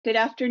good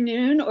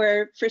afternoon,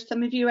 or for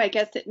some of you, I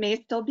guess it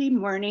may still be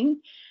morning.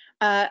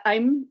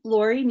 I'm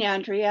Lorri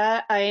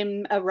Nandrea.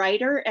 I'm a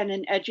writer and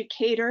an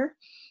educator,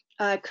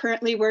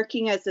 currently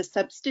working as a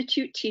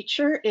substitute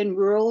teacher in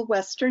rural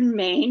Western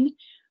Maine,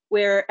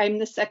 where I'm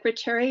the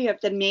secretary of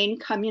the Maine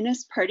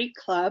Communist Party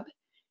Club.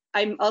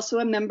 I'm also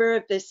a member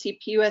of the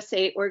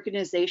CPUSA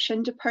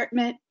organization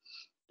department,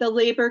 the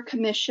Labor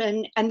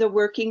Commission, and the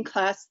Working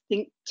Class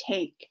Think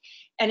Tank.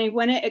 And I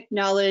want to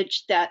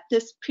acknowledge that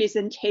this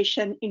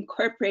presentation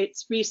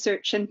incorporates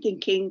research and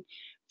thinking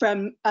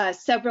from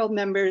several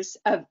members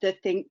of the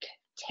think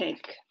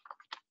tank.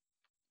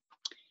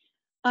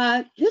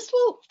 This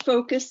will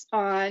focus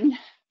on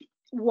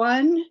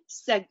one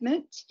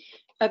segment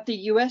of the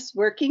US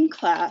working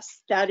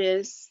class, that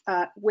is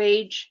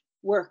wage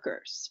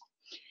workers.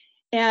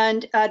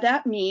 And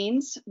that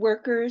means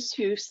workers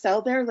who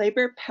sell their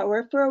labor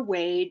power for a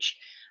wage,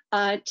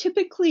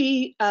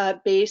 typically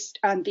based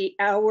on the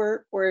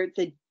hour or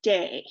the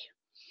day.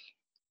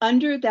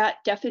 Under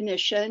that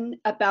definition,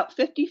 about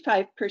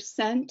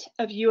 55%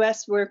 of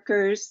US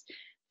workers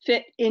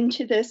fit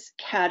into this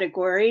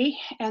category,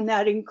 and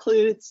that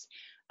includes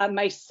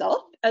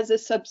myself as a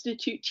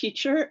substitute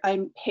teacher.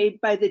 I'm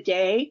paid by the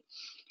day,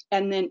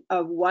 and then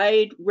a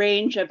wide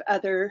range of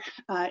other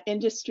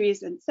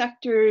industries and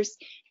sectors,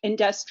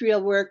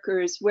 industrial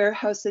workers,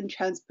 warehouse and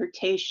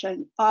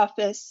transportation,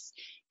 office,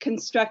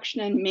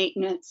 construction and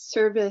maintenance,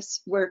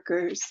 service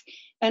workers,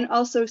 and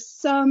also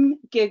some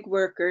gig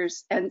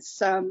workers and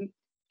some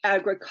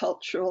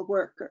agricultural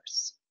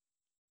workers.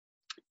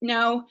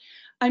 Now,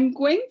 I'm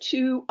going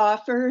to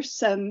offer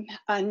some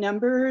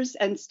numbers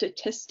and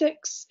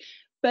statistics,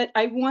 but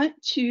I want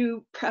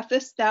to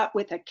preface that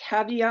with a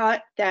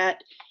caveat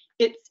that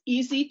it's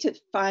easy to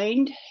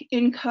find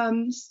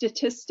income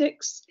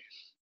statistics,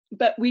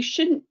 but we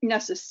shouldn't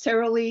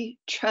necessarily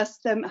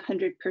trust them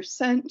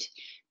 100%.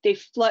 They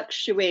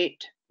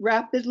fluctuate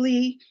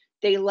rapidly.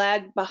 They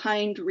lag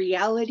behind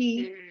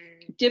reality.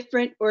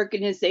 Different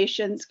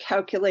organizations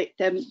calculate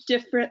them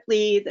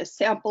differently. The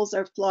samples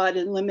are flawed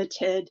and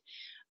limited,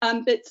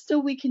 but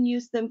still we can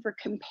use them for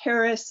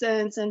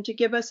comparisons and to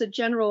give us a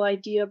general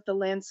idea of the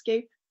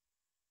landscape.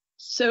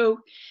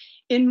 So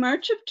in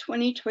March of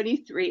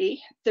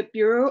 2023, the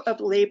Bureau of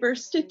Labor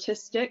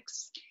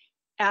Statistics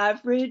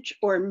average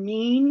or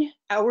mean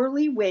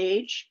hourly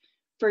wage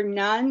for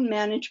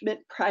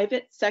non-management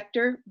private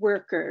sector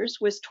workers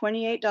was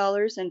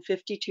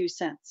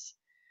 $28.52.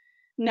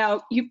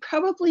 Now, you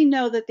probably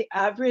know that the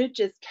average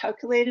is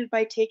calculated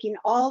by taking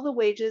all the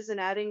wages and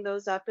adding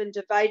those up and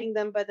dividing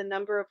them by the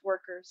number of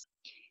workers.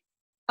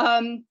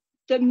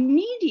 The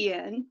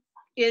median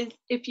is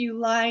if you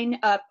line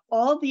up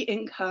all the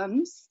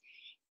incomes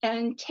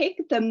and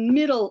take the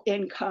middle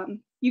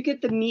income, you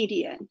get the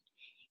median.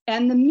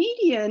 And the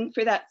median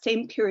for that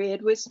same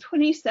period was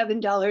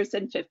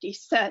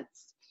 $27.50,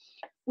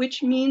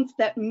 which means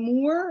that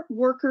more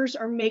workers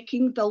are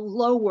making the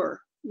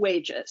lower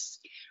wages.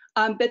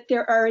 But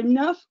there are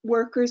enough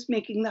workers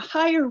making the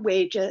higher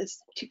wages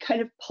to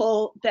kind of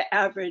pull the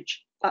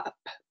average up.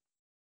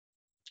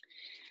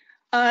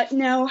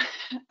 Now,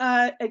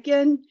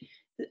 again,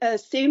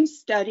 same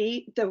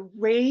study, the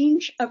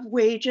range of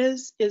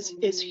wages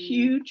is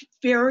huge,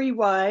 very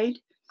wide,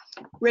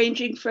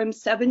 ranging from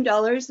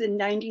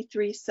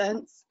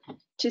 $7.93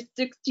 to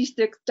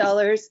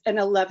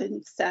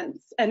 $66.11.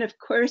 And of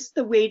course,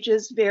 the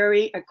wages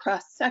vary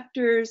across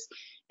sectors,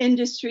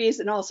 industries,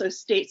 and also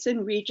states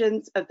and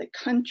regions of the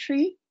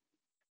country.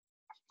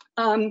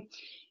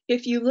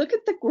 If you look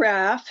at the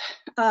graph,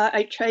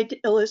 I tried to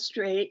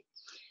illustrate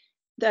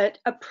that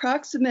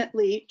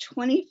approximately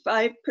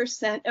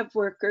 25% of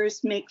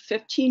workers make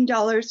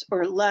 $15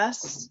 or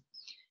less.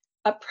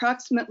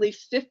 Approximately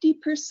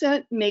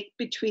 50% make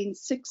between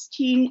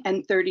 $16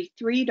 and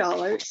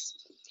 $33,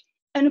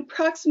 and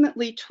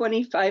approximately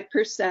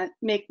 25%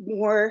 make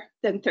more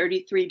than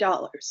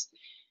 $33.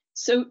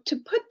 So to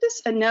put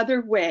this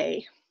another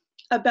way,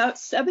 about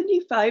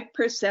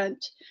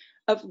 75%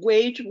 of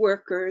wage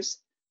workers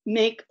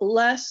make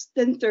less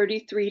than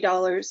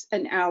 $33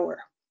 an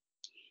hour.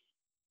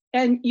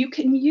 And you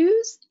can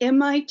use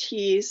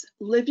MIT's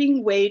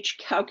living wage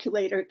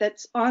calculator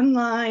that's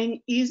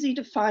online, easy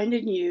to find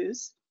and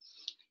use,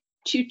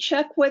 to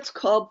check what's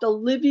called the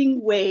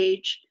living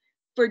wage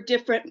for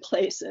different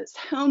places,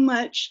 how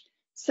much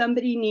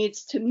somebody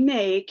needs to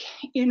make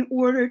in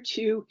order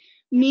to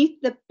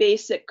meet the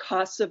basic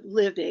costs of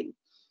living.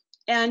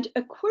 And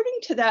according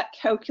to that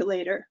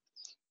calculator,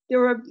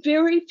 there are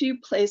very few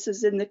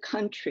places in the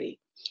country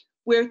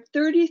where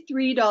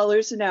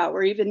 $33 an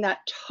hour, even that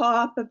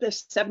top of the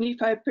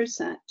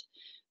 75%,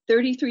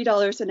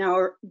 $33 an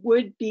hour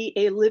would be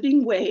a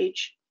living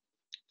wage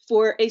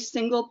for a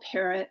single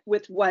parent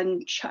with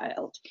one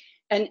child.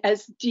 And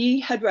as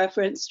Dee had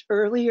referenced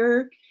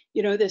earlier,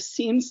 this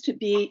seems to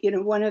be,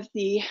 one of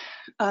the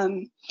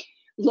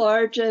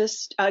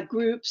largest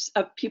groups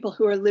of people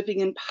who are living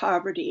in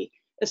poverty,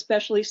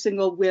 especially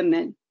single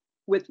women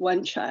with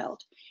one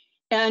child.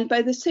 And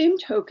by the same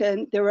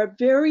token, there are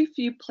very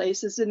few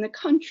places in the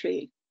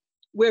country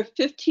where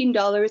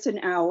 $15 an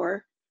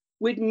hour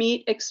would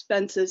meet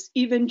expenses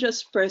even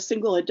just for a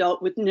single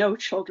adult with no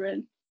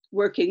children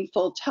working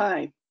full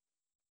time.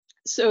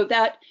 So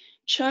that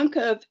chunk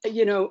of,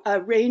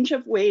 a range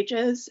of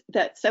wages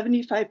that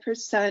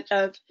 75%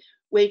 of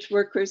wage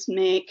workers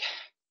make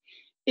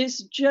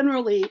is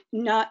generally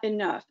not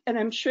enough. And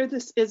I'm sure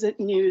this isn't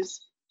news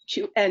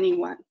to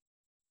anyone.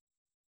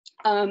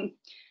 Even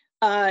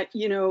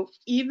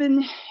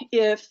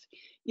if,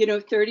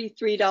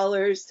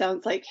 $33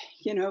 sounds like,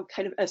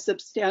 kind of a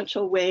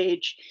substantial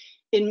wage,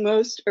 in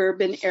most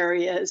urban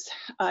areas,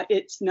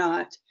 it's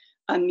not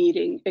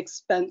meeting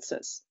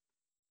expenses.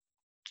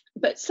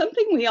 But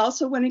something we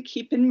also want to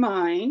keep in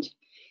mind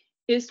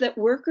is that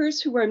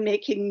workers who are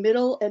making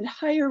middle and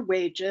higher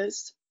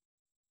wages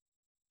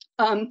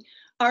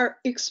are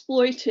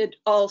exploited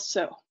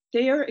also.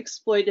 They are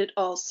exploited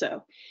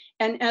also.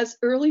 And as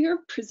earlier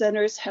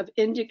presenters have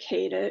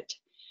indicated,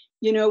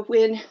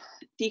 when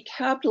the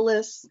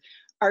capitalists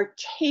are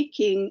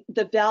taking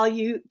the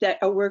value that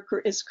a worker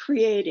is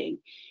creating,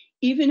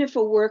 even if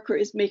a worker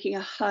is making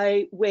a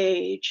high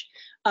wage,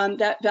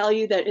 that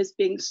value that is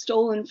being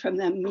stolen from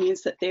them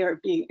means that they are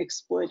being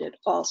exploited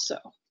also.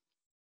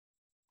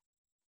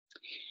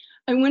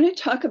 I want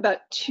to talk about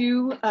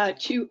two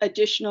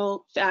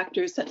additional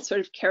factors that sort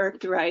of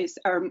characterize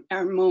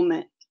our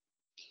moment.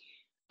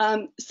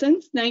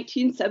 Since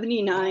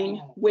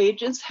 1979,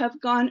 wages have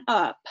gone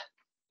up.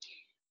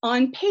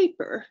 On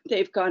paper,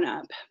 they've gone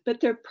up, but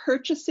their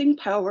purchasing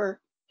power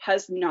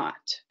has not.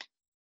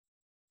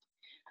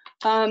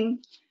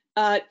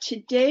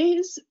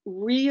 Today's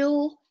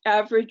real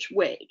average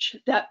wage,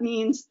 that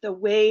means the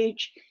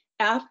wage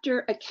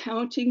after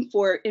accounting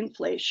for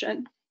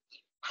inflation,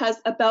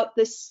 has about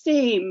the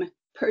same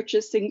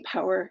purchasing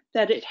power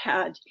that it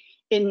had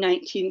in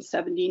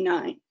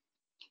 1979.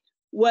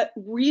 What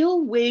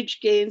real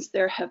wage gains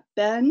there have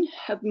been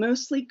have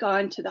mostly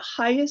gone to the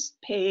highest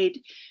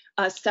paid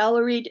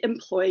salaried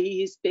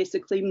employees,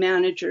 basically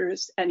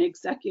managers and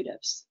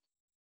executives.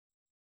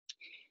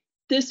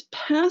 This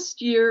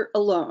past year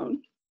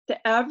alone,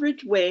 the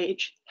average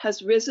wage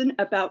has risen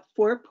about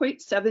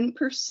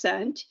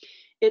 4.7%.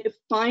 It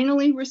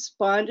finally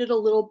responded a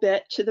little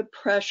bit to the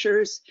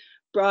pressures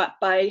brought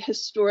by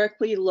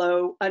historically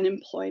low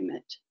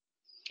unemployment.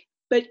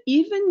 But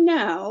even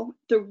now,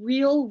 the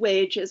real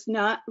wage is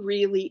not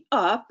really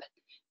up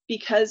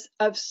because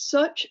of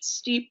such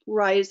steep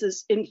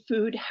rises in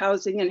food,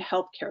 housing, and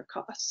healthcare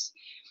costs.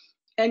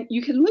 And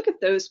you can look at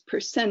those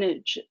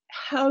percentage.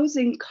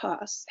 Housing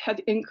costs have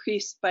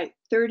increased by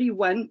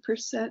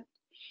 31%,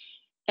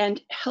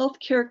 and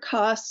healthcare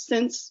costs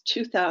since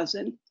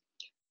 2000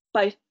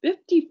 by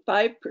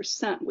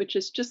 55%, which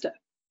is just a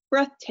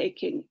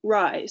breathtaking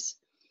rise,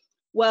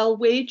 while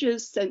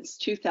wages since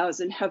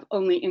 2000 have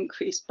only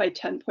increased by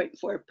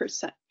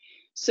 10.4%.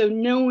 So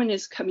no one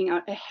is coming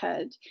out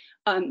ahead.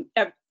 In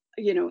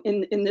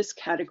this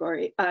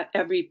category,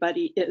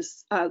 everybody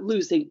is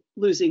losing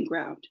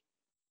ground.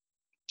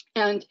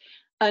 And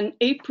an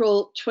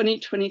April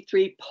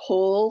 2023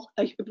 poll,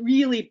 a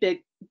really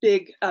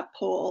big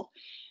poll,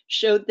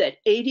 showed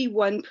that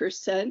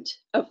 81%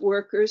 of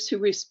workers who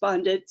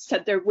responded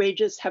said their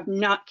wages have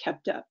not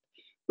kept up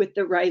with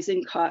the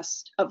rising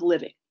cost of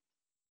living.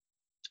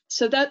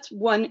 So that's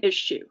one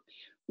issue,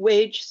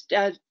 wage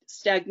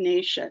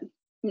stagnation,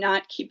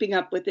 not keeping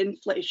up with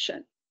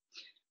inflation.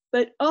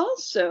 But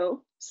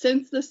also,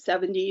 since the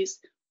 70s,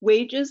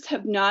 wages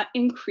have not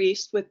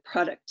increased with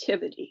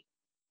productivity.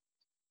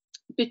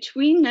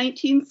 Between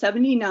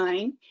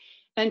 1979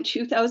 and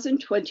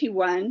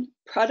 2021,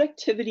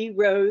 productivity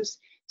rose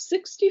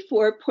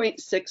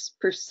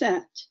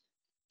 64.6%,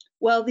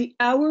 while the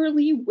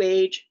hourly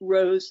wage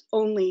rose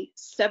only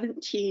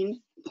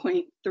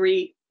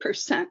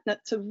 17.3%.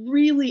 That's a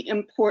really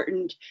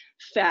important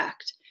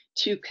fact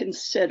to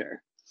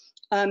consider.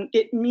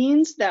 It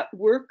means that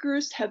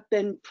workers have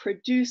been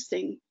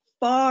producing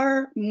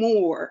far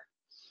more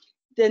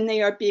than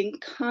they are being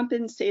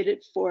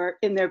compensated for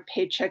in their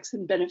paychecks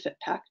and benefit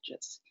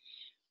packages.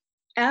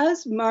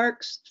 As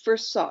Marx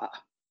foresaw,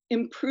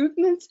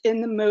 improvements in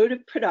the mode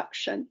of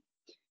production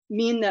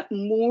mean that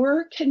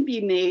more can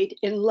be made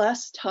in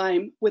less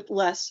time with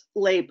less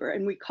labor,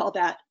 and we call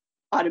that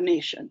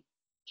automation.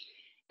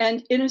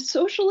 And in a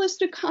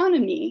socialist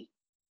economy,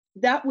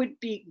 that would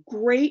be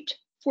great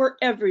for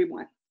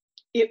everyone.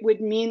 It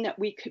would mean that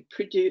we could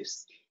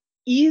produce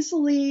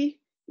easily,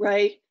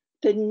 right,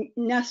 the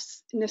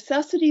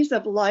necessities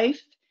of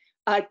life,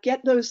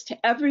 get those to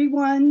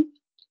everyone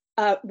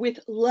with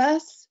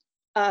less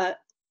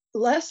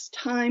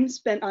time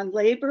spent on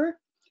labor,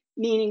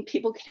 meaning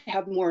people can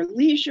have more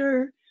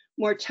leisure,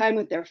 more time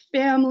with their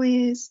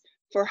families,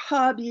 for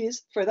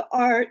hobbies, for the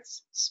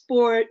arts,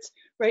 sports,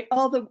 right,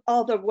 all the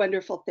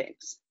wonderful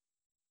things.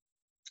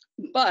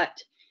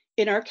 But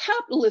in our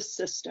capitalist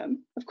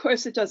system, of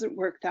course, it doesn't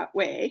work that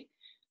way.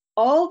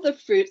 All the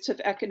fruits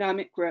of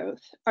economic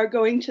growth are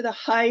going to the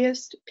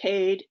highest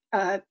paid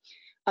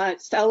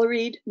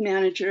salaried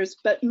managers,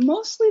 but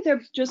mostly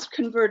they're just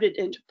converted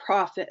into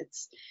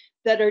profits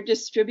that are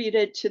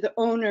distributed to the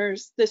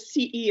owners, the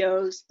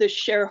CEOs, the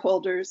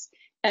shareholders,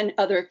 and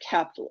other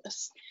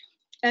capitalists.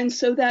 And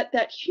so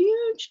that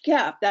huge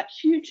gap, that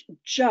huge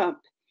jump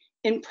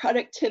in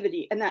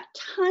productivity and that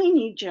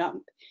tiny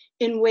jump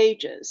in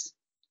wages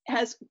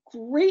has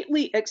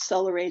greatly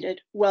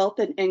accelerated wealth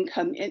and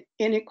income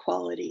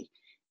inequality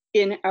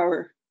in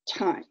our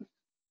time.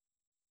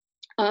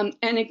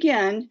 And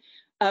again,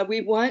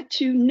 we want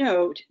to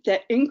note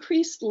that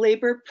increased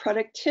labor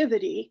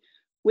productivity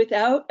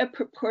without a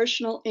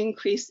proportional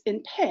increase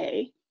in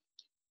pay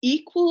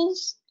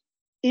equals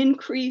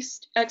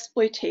increased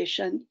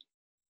exploitation,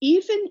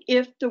 even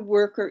if the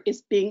worker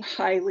is being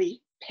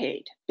highly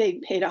paid, being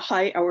paid a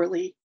high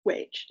hourly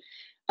wage,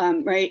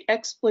 right?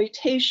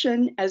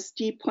 Exploitation, as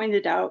Dee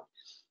pointed out,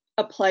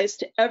 applies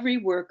to every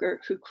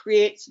worker who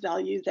creates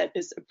value that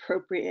is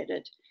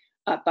appropriated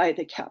by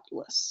the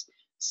capitalists.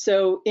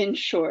 So in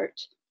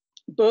short,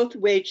 both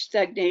wage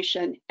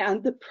stagnation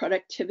and the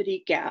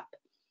productivity gap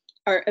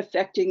are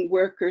affecting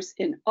workers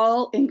in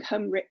all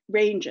income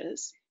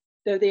ranges,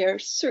 though they are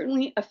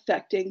certainly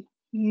affecting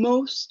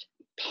most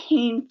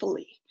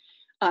painfully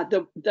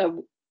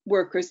the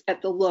workers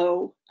at the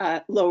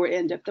lower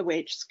end of the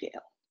wage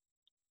scale.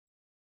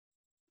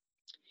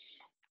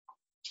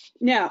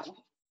 Now,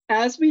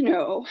 as we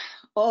know,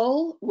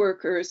 all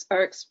workers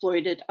are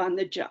exploited on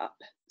the job.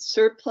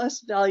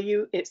 Surplus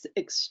value is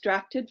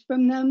extracted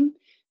from them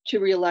to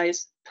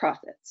realize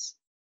profits.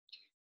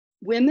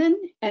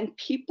 Women and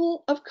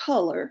people of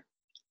color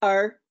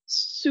are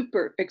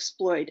super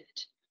exploited,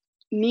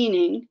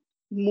 meaning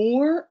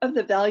more of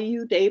the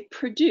value they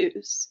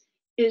produce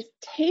is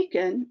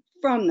taken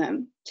from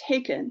them,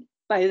 taken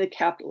by the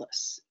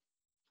capitalists.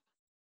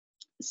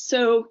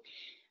 So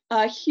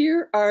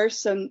here are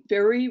some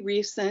very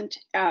recent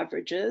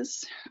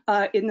averages.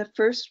 In the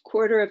first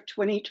quarter of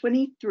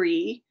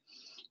 2023,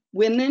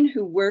 women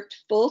who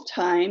worked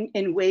full-time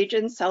in wage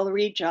and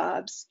salary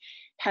jobs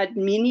had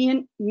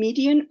median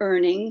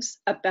earnings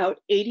about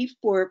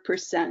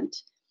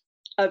 84%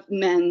 of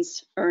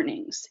men's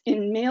earnings.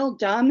 In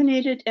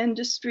male-dominated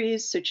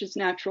industries such as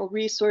natural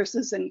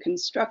resources and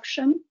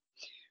construction,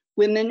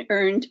 women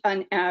earned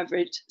on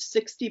average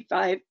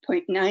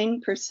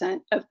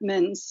 65.9% of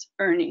men's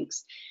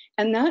earnings.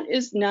 And that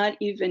is not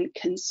even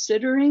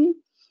considering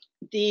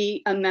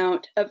the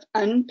amount of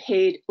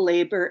unpaid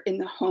labor in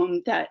the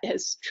home that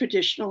has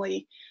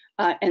traditionally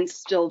and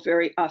still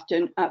very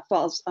often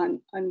falls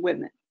on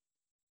women.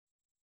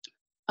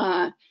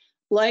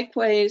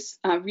 Likewise,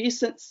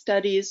 recent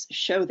studies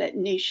show that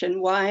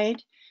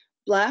nationwide,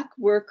 Black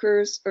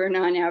workers earn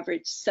on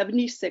average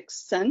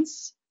 76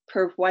 cents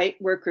per white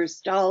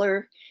worker's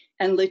dollar,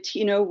 and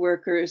Latino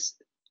workers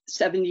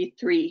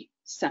 73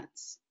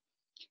 cents.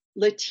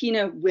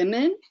 Latina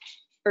women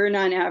earn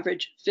on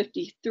average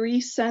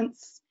 53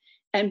 cents,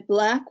 and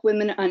Black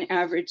women on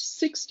average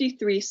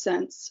 63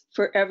 cents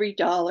for every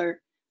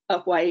dollar a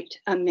white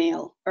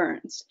male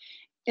earns.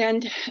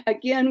 And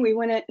again, we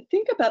want to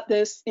think about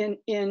this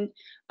in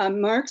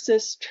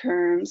Marxist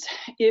terms.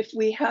 If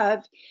we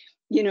have,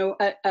 you know,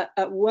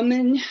 a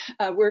woman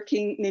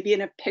working maybe in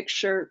a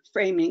picture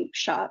framing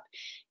shop,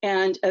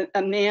 and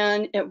a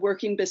man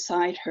working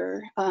beside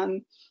her,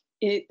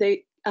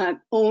 the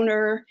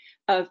owner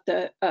of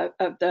the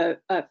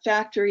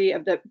factory,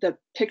 of the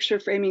picture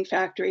framing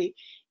factory,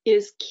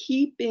 is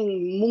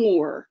keeping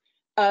more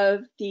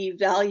of the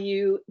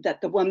value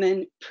that the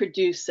woman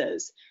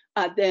produces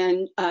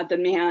than the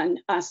man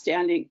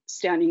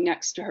standing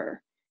next to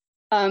her.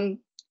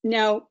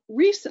 Now,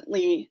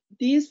 recently,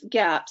 these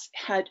gaps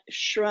had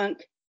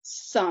shrunk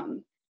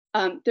some.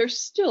 They're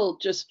still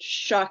just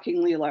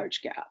shockingly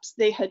large gaps.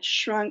 They had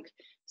shrunk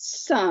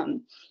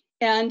some.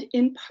 And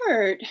in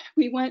part,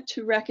 we want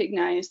to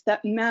recognize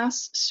that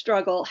mass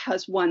struggle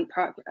has won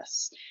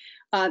progress.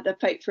 The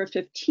fight for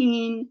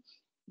 15,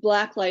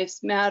 Black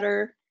Lives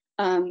Matter,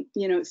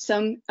 you know,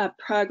 some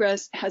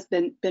progress has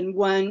been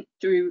won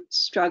through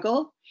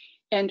struggle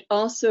and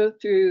also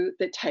through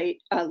the tight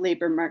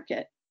labor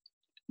market.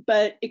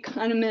 But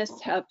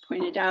economists have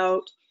pointed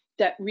out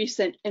that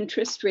recent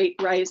interest rate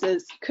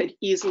rises could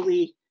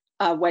easily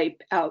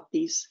wipe out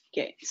these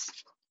gains.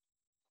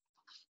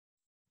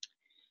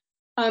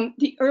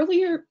 The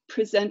earlier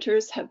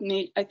presenters have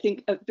made, I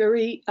think, a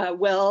very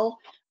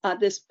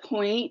this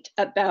point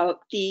about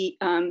the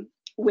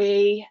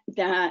way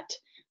that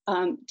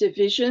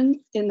divisions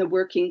in the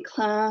working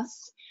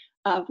class,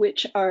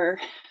 which are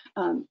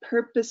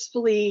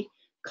purposefully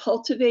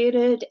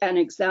cultivated and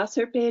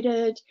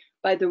exacerbated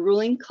by the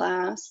ruling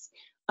class,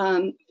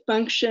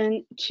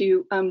 function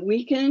to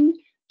weaken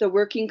the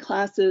working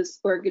class's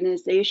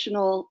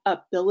organizational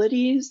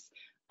abilities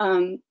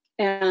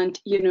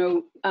and, you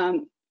know,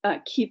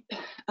 keep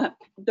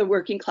the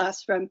working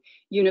class from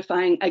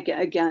unifying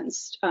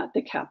against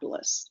the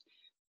capitalists.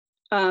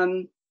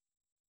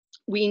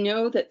 We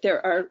know that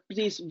there are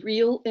these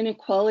real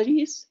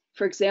inequalities,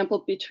 for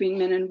example, between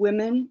men and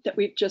women that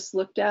we've just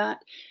looked at,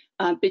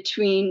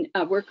 between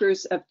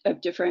workers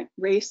of different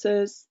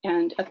races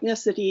and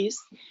ethnicities.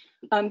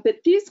 But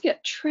these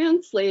get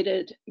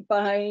translated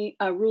by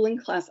ruling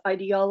class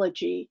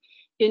ideology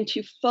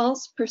into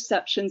false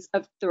perceptions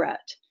of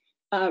threat,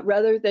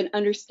 rather than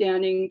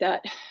understanding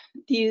that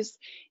these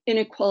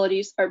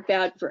inequalities are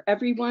bad for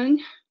everyone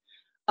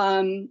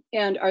and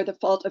are the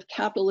fault of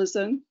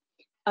capitalism.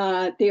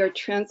 They are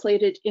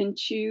translated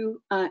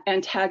into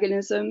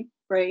antagonism,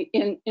 right,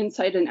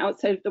 inside and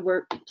outside of the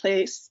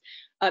workplace,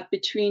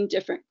 between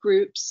different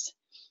groups,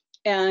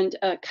 and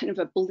kind of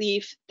a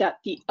belief that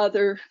the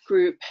other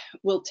group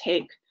will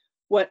take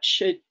what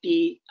should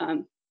be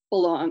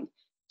belong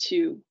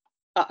to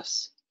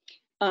us.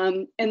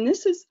 And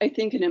this is, I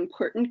think, an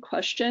important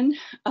question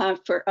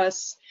for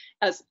us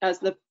as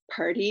the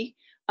party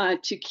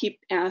to keep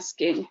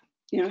asking.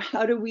 You know,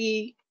 how do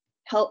we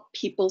help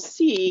people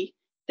see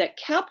that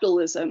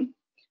capitalism,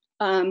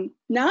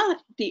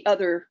 not the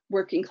other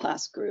working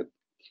class group,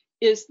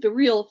 is the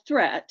real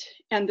threat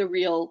and the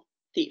real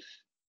thief?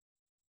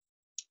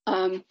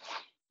 You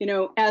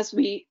know, as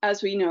we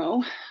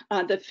know,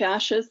 the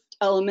fascist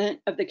element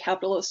of the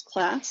capitalist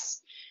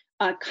class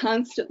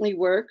constantly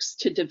works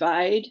to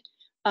divide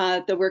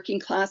the working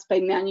class by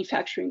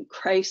manufacturing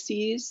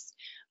crises,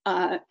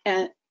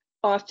 and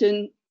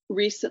often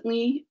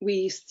recently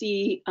we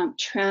see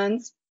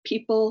trans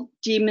people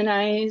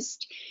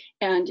demonized,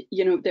 and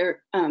you know,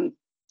 there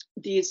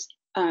these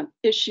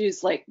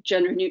issues like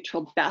gender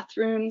neutral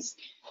bathrooms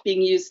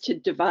being used to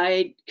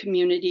divide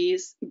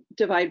communities,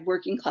 divide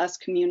working class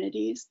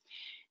communities,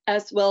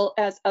 as well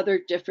as other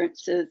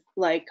differences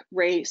like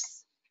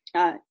race,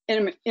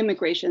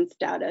 immigration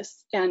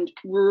status, and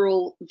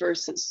rural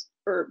versus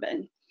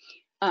urban.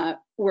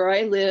 Where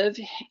I live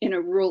in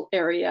a rural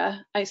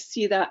area, I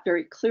see that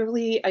very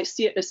clearly. I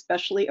see it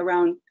especially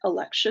around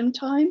election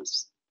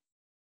times.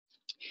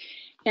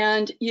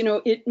 And, you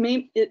know,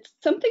 it's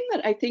something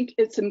that I think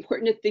it's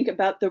important to think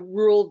about, the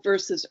rural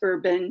versus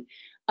urban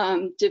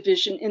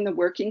division in the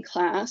working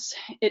class.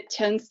 It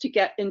tends to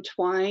get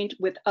entwined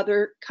with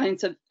other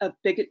kinds of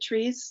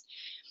bigotries.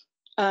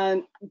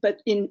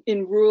 But in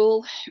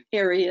rural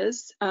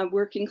areas,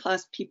 working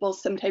class people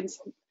sometimes,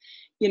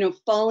 you know,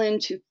 fall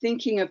into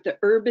thinking of the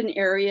urban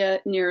area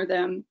near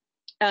them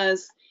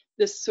as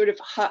this sort of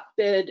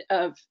hotbed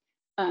of,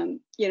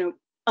 you know,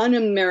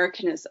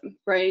 un-Americanism,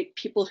 right?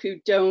 People who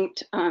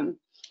don't,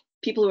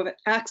 people who have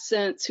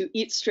accents, who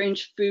eat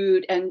strange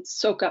food and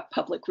soak up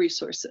public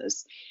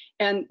resources.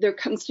 And there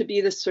comes to be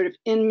this sort of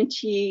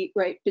enmity,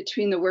 right,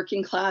 between the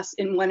working class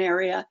in one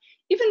area,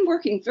 even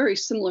working very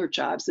similar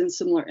jobs in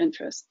similar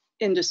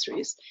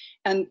industries,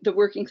 and the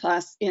working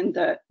class in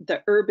the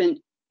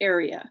urban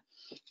area.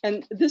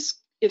 And this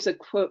is a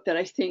quote that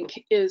I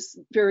think is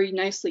very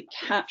nicely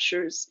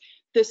captures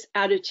this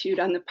attitude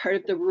on the part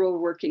of the rural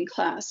working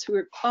class, who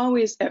are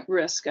always at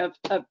risk of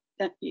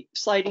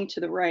sliding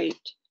to the right.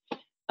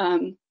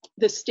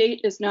 The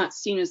state is not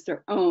seen as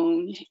their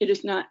own. It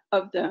is not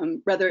of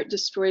them. Rather, it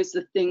destroys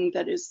the thing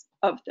that is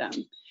of them.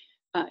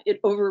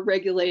 It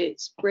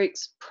overregulates,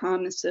 breaks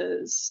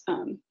promises.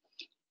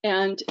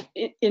 And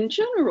in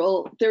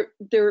general,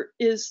 there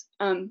is,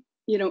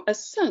 you know, a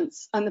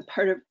sense on the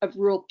part of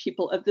rural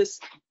people of this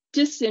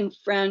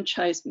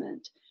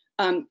disenfranchisement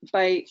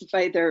by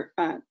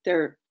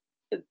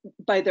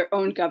their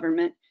own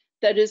government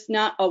that is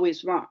not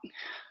always wrong,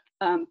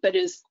 but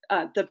is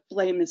the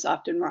blame is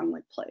often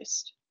wrongly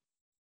placed.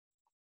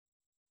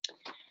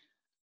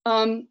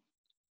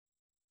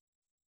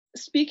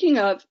 Speaking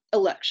of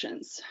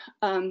elections,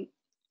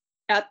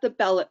 at the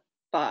ballot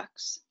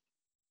box,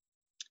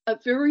 a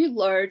very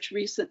large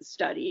recent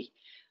study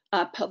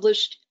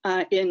published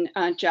in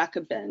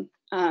Jacobin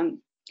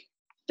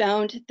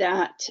found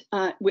that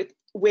with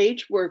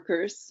wage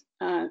workers,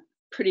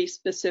 pretty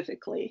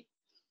specifically,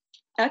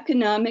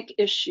 economic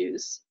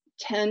issues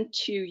tend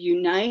to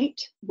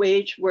unite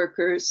wage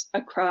workers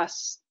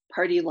across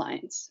party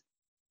lines.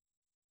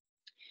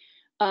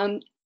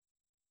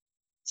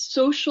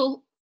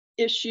 Social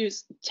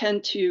issues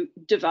tend to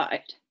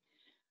divide.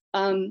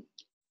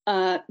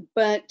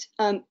 But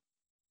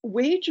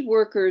wage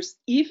workers,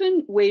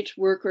 even wage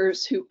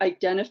workers who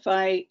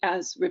identify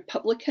as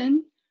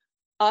Republican,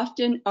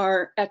 often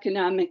are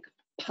economic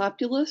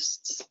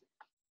populists.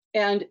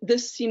 And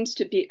this seems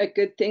to be a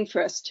good thing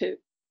for us to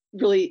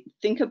really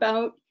think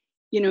about,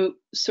 you know,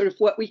 sort of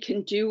what we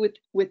can do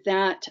with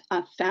that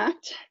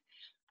fact,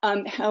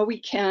 how we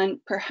can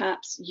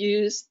perhaps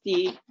use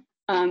the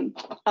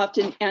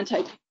often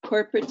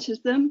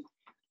anti-corporatism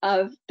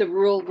of the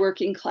rural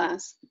working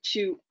class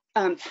to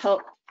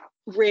help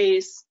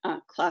raise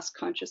class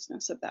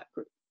consciousness of that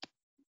group.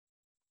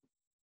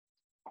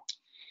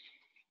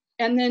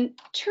 And then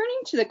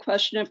turning to the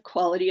question of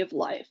quality of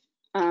life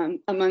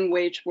among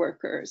wage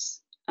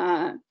workers.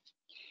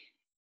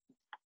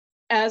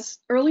 As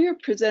earlier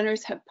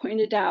presenters have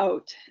pointed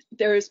out,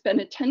 there has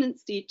been a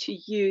tendency to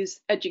use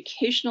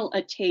educational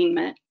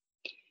attainment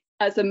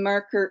as a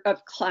marker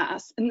of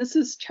class, and this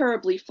is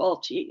terribly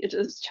faulty. It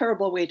is a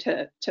terrible way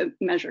to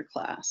measure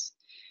class.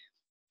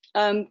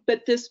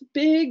 But this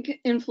big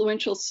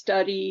influential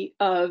study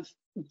of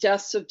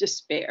deaths of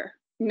despair,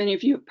 many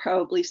of you have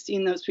probably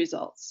seen those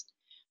results.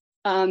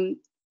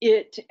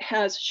 It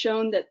has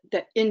shown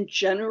that in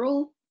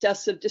general,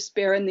 deaths of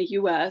despair in the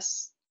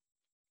US,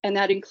 and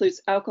that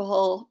includes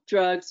alcohol,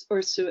 drugs,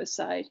 or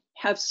suicide,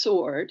 have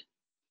soared,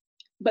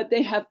 but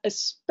they have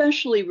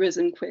especially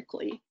risen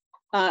quickly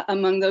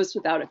among those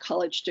without a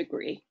college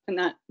degree. And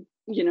that,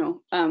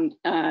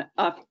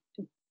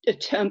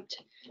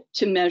 attempt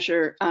to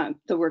measure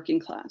the working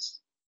class.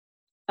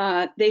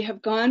 They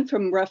have gone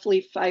from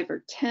roughly 5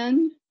 or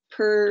 10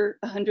 per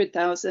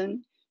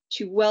 100,000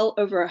 to well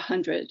over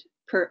 100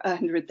 per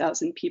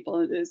 100,000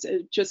 people. It is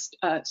just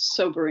a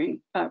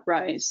sobering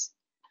rise.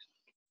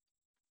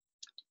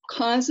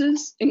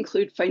 Causes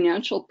include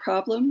financial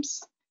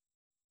problems,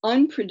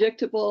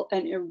 unpredictable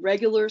and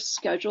irregular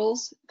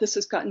schedules. This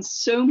has gotten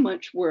so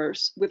much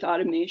worse with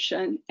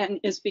automation and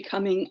is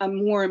becoming a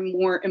more and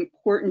more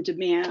important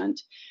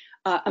demand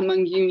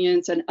among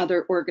unions and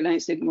other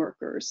organizing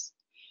workers.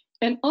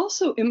 And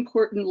also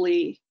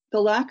importantly, the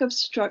lack of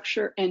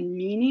structure and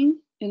meaning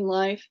in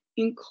life,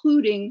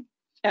 including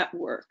at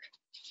work.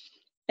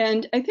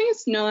 And I think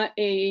it's not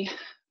it's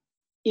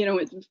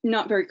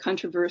not very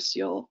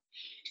controversial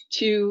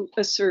to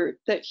assert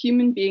that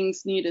human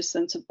beings need a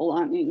sense of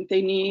belonging.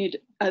 They need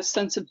a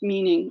sense of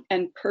meaning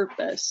and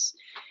purpose.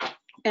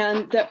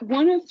 And that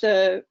one of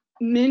the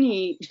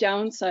many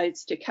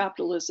downsides to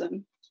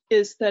capitalism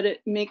is that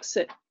it makes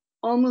it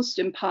almost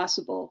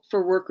impossible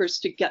for workers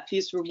to get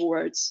these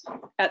rewards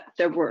at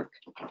their work.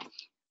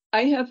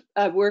 I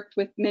have worked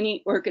with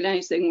many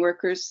organizing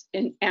workers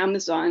in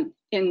Amazon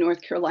in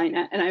North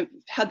Carolina, and I've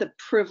had the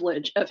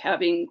privilege of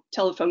having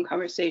telephone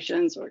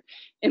conversations or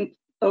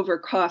over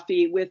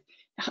coffee with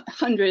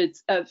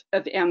hundreds of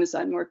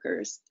Amazon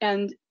workers.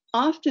 And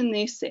often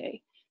they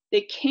say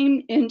they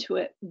came into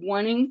it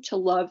wanting to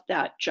love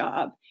that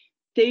job.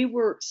 They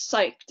were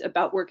psyched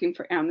about working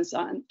for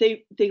Amazon.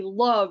 They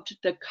loved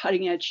the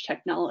cutting edge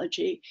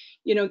technology.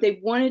 They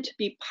wanted to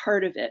be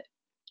part of it.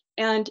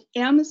 And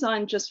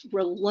Amazon just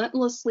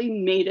relentlessly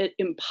made it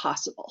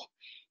impossible,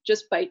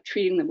 just by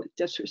treating them with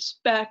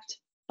disrespect,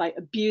 by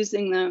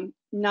abusing them,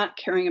 not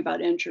caring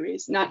about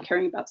injuries, not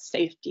caring about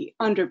safety,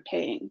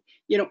 underpaying,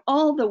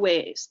 all the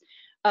ways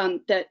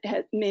that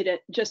had made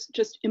it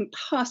just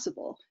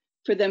impossible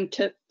for them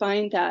to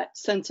find that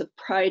sense of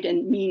pride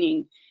and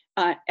meaning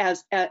at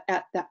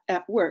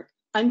work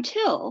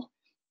until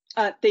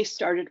they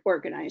started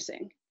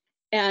organizing.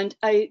 And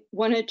I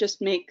want to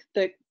just make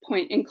the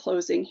point in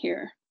closing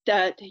here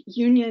that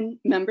union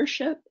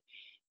membership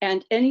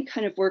and any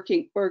kind of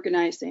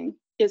organizing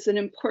is an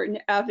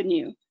important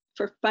avenue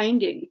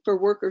for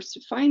workers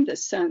to find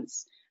this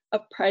sense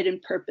of pride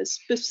and purpose,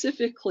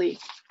 specifically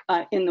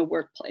in the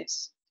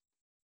workplace.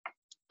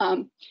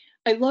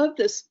 I love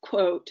this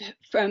quote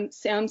from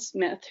Sam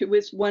Smith, who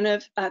was one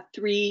of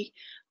 3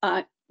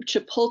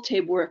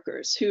 Chipotle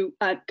workers who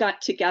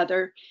got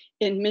together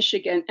in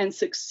Michigan and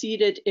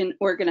succeeded in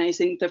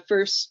organizing the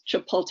first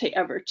Chipotle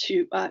ever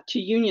to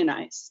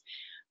unionize.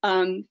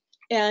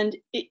 And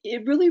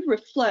it really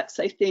reflects,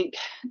 I think,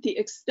 the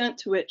extent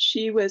to which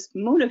she was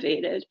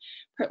motivated,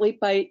 partly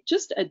by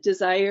just a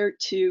desire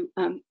to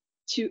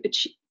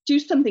do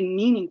something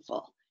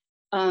meaningful.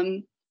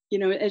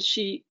 As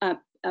she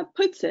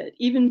puts it,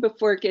 even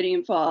before getting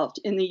involved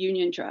in the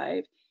union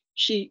drive,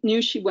 she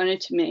knew she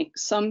wanted to make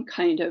some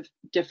kind of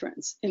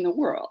difference in the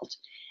world.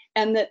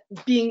 And that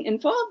being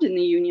involved in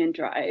the union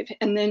drive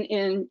and then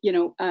in,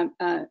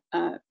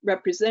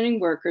 representing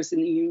workers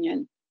in the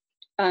union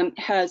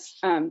has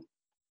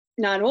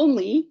not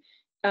only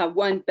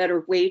won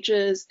better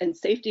wages and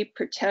safety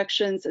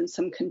protections and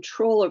some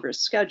control over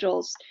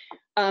schedules,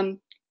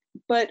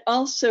 but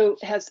also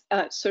has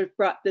sort of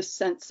brought this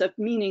sense of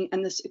meaning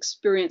and this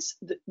experience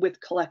with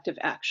collective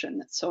action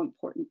that's so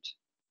important.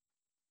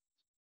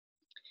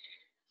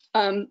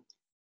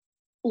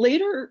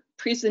 Later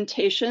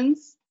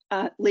presentations,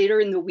 later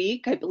in the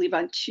week, I believe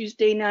on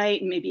Tuesday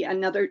night, maybe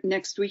another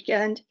next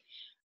weekend,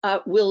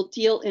 will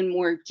deal in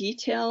more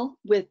detail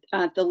with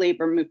the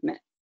labor movement.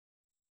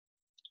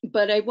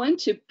 But I want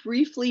to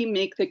briefly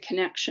make the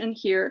connection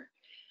here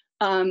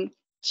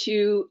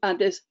to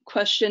this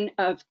question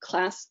of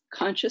class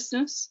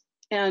consciousness,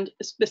 and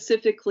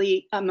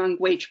specifically among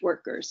wage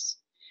workers.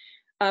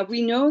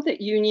 We know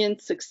that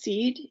unions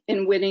succeed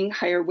in winning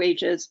higher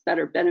wages,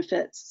 better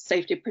benefits,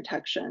 safety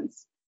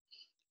protections.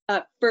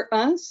 For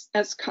us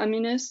as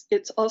communists,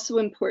 it's also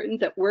important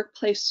that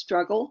workplace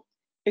struggle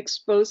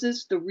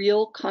exposes the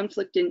real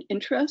conflict in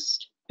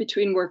interest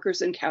between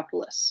workers and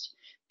capitalists.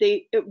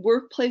 The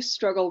workplace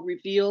struggle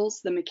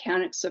reveals the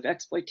mechanics of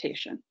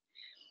exploitation.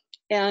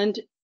 And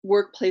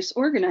workplace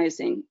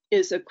organizing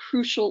is a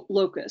crucial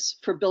locus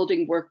for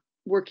building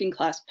working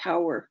class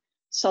power,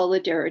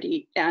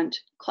 solidarity, and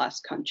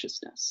class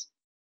consciousness.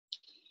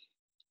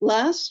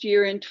 Last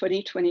year in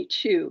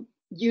 2022,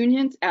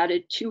 unions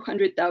added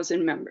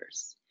 200,000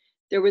 members.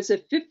 There was a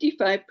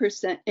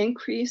 55%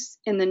 increase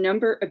in the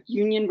number of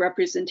union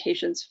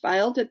representations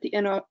filed at the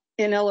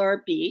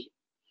NLRB,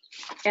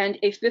 and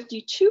a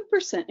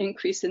 52%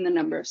 increase in the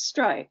number of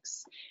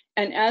strikes.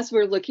 And as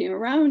we're looking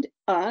around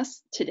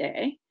us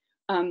today,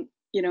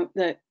 you know,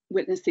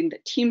 witnessing the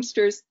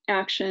Teamsters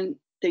action,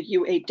 the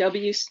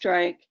UAW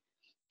strike,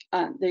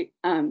 the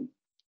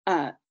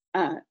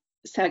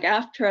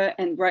SAG-AFTRA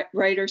and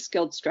Writers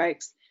Guild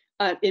strikes,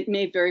 it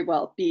may very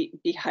well be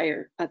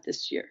higher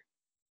this year.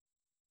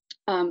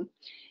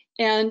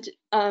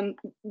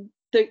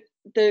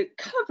 The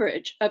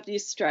coverage of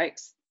these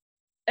strikes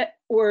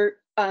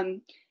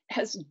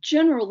has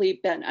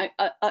generally been,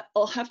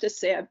 I'll have to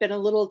say, I've been a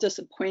little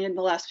disappointed in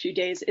the last few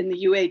days in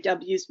the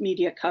UAW's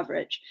media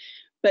coverage.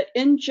 But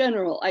in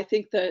general, I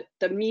think the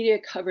media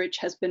coverage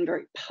has been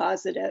very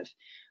positive,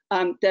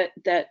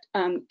 that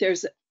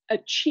there's a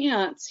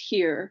chance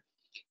here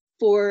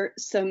for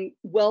some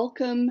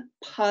welcome,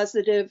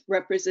 positive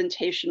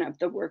representation of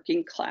the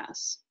working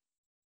class.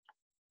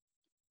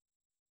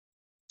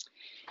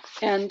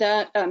 And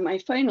that my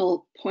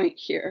final point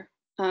here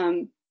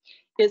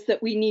is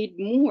that we need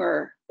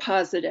more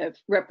positive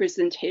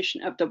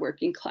representation of the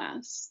working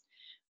class.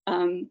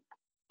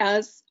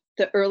 As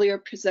the earlier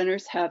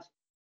presenters have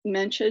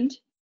mentioned,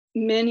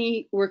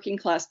 many working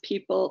class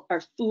people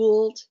are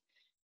fooled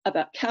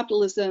about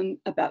capitalism,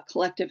 about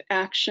collective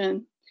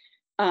action,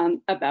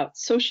 about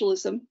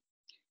socialism.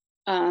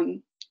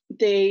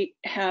 They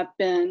have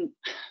been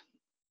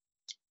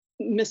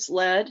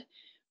misled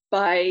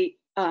by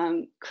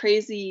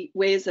crazy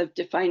ways of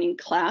defining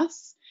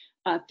class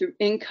through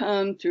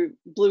income, through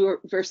blue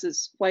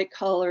versus white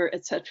collar,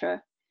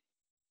 etc.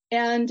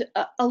 And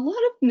a lot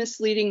of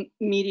misleading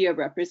media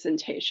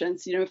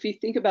representations. You know, if you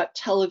think about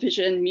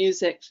television,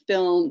 music,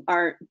 film,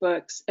 art,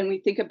 books, and we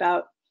think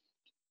about,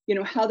 you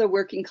know, how the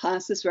working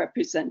class is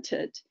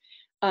represented,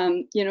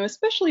 you know,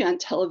 especially on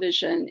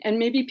television, and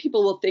maybe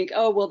people will think,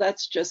 oh, well,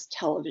 that's just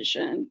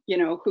television, you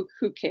know,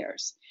 who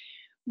cares?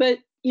 But,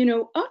 you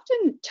know,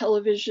 often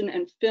television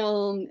and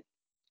film,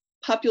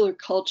 popular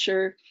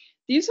culture,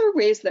 these are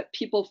ways that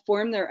people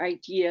form their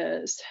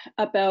ideas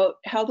about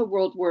how the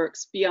world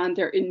works beyond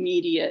their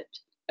immediate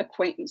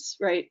acquaintance,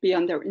 right?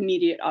 Beyond their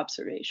immediate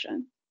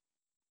observation.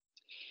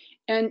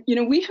 And, you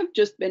know, we have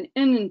just been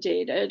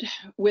inundated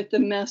with the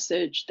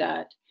message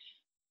that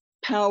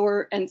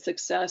power and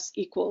success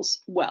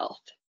equals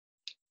wealth,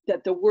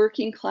 that the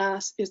working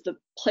class is the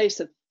place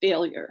of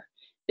failure.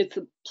 It's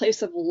a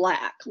place of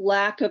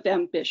lack of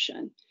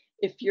ambition.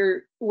 If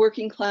you're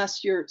working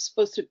class, you're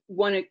supposed to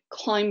want to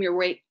climb your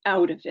way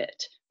out of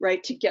it,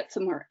 right, to get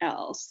somewhere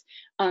else.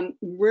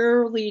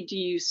 Rarely do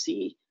you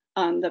see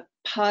the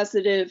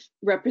positive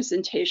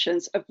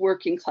representations of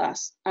working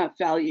class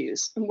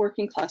values and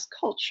working class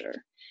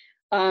culture.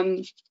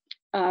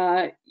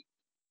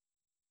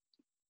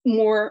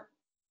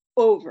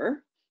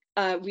 Moreover,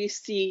 we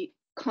see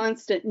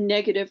constant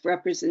negative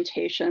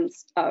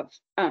representations of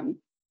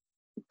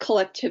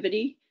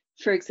collectivity,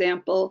 for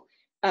example,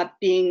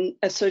 being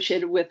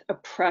associated with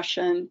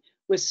oppression,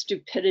 with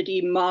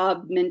stupidity,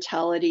 mob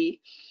mentality.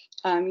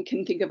 You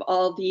can think of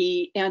all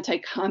the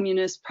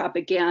anti-communist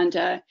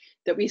propaganda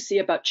that we see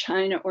about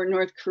China or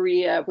North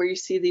Korea, where you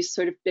see these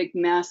sort of big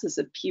masses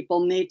of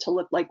people made to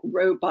look like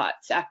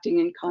robots acting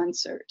in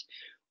concert.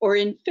 Or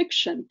in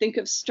fiction, think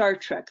of Star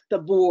Trek, the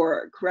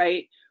Borg,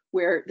 right?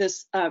 Where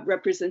this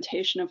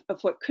representation of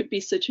what could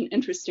be such an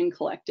interesting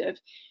collective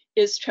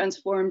is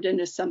transformed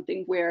into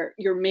something where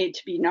you're made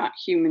to be not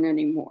human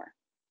anymore.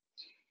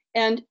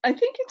 And I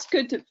think it's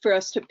good for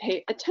us to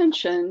pay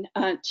attention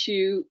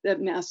to the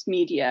mass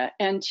media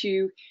and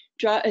to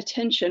draw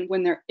attention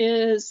when there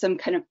is some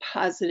kind of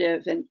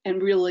positive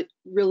and really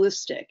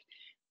realistic,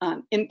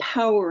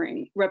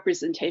 empowering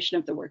representation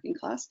of the working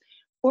class,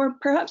 or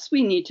perhaps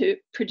we need to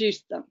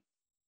produce them.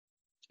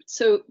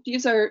 So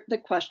these are the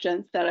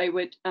questions that I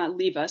would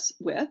leave us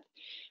with.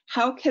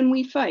 How can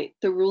we fight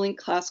the ruling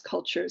class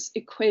culture's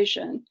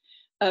equation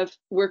of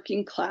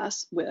working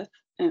class with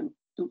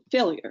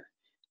failure?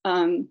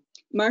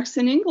 Marx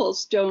and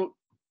Engels don't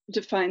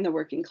define the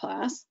working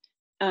class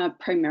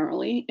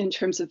primarily in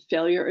terms of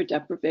failure or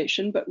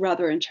deprivation, but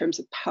rather in terms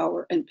of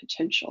power and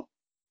potential.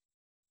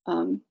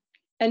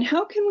 And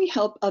how can we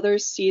help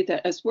others see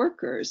that as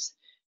workers,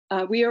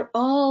 we are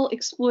all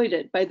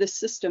exploited by the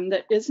system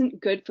that isn't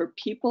good for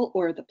people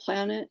or the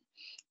planet,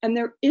 and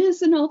there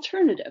is an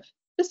alternative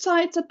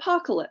besides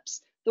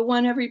apocalypse, the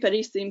one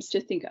everybody seems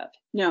to think of.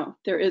 No,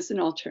 there is an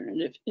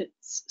alternative.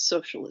 It's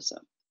socialism.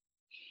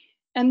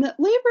 And that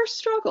labor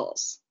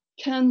struggles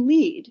can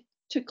lead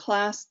to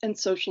class and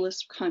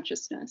socialist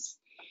consciousness.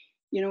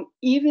 You know,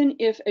 even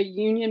if a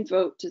union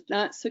vote does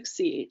not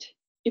succeed,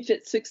 if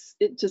it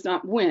does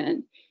not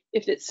win,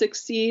 if it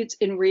succeeds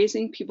in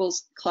raising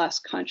people's class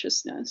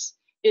consciousness,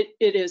 it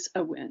is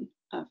a win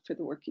for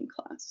the working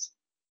class.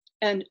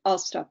 And I'll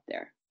stop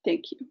there.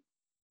 Thank you.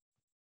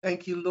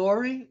 Thank you,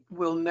 Lorri.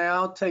 We'll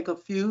now take a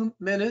few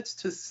minutes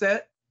to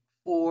set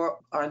for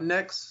our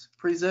next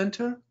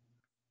presenter,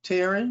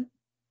 Taryn.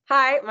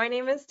 Hi, my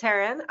name is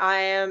Taryn. I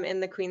am in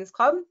the Queen's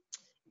Club,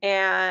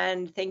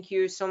 and thank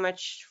you so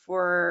much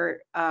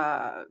for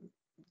the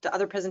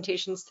other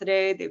presentations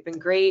today. They've been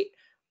great.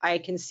 I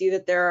can see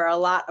that there are a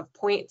lot of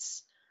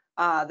points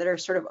that are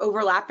sort of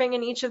overlapping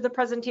in each of the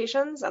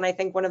presentations. And I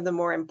think one of the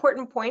more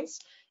important points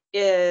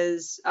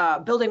is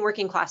building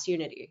working class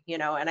unity, you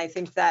know, and I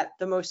think that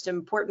the most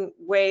important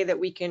way that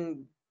we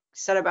can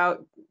set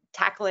about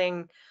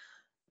tackling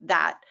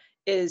that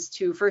is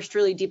to first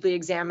really deeply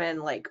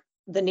examine like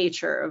the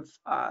nature of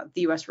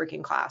the US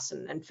working class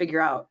and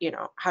figure out, you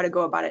know, how to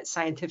go about it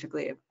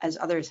scientifically, as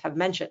others have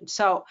mentioned.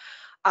 So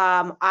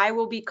I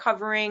will be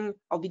covering,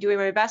 I'll be doing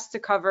my best to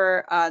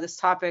cover this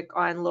topic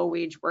on low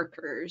wage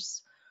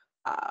workers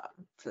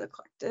for the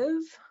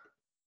collective.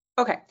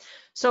 Okay,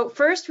 so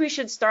first we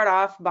should start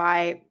off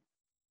by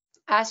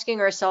asking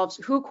ourselves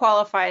who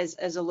qualifies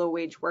as a low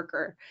wage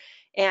worker.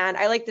 And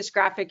I like this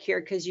graphic here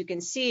because you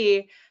can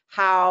see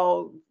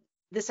how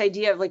this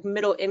idea of like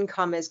middle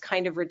income is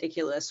kind of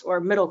ridiculous, or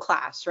middle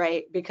class,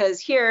 right? Because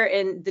here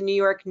in the New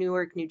York,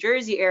 Newark, New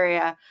Jersey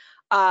area,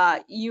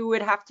 you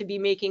would have to be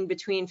making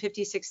between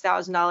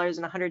 $56,000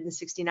 and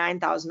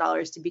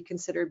 $169,000 to be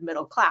considered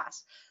middle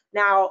class.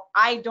 Now,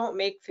 I don't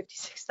make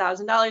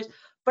 $56,000,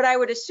 but I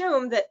would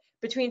assume that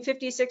between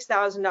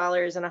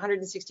 $56,000 and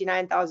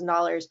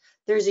 $169,000,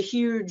 there's a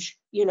huge,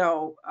 you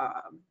know,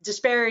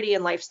 disparity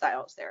in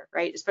lifestyles there,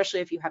 right? Especially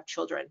if you have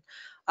children.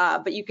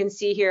 But you can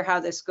see here how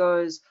this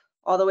goes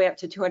all the way up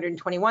to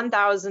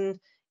 221,000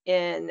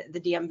 in the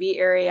DMV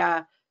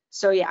area.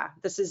 So yeah,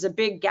 this is a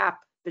big gap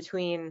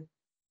between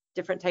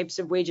different types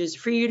of wages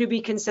for you to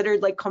be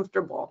considered like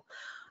comfortable.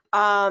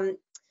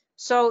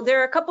 So there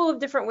are a couple of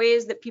different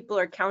ways that people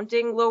are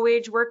counting low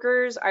wage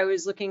workers. I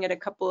was looking at a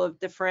couple of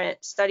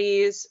different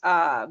studies,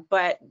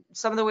 but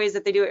some of the ways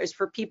that they do it is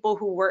for people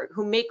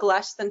who make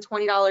less than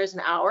 $20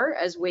 an hour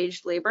as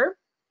waged labor.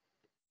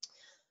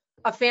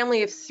 A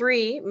family of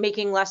 3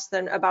 making less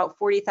than about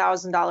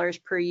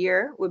 $40,000 per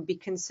year would be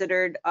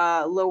considered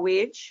low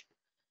wage.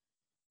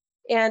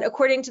 And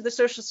according to the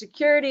Social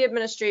Security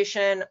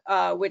Administration,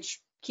 which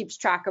keeps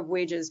track of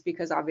wages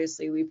because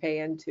obviously we pay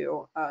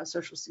into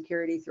Social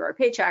Security through our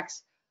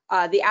paychecks,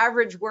 the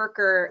average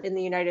worker in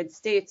the United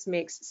States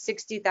makes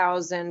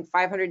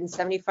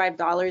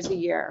 $60,575 a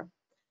year.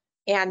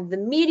 And the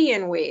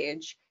median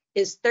wage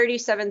is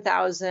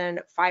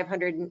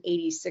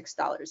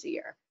 $37,586 a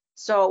year.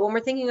 So when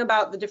we're thinking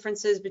about the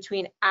differences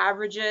between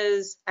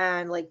averages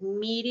and like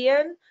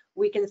median,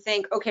 we can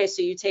think, okay,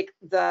 so you take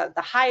the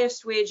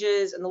highest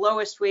wages and the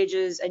lowest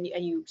wages and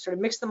you sort of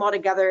mix them all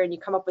together and you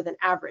come up with an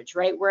average,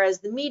 right? Whereas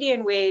the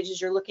median wage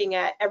is you're looking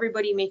at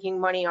everybody making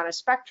money on a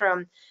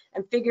spectrum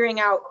and figuring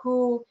out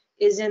who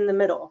is in the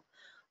middle.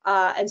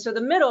 And so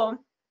the middle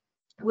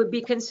would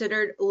be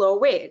considered low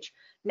wage.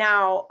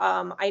 Now,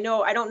 I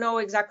don't know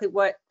exactly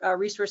what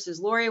resources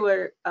Lorri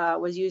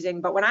was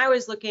using, but when I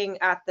was looking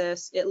at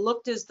this, it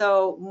looked as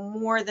though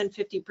more than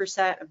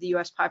 50% of the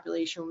US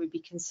population would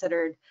be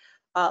considered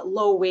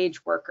low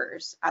wage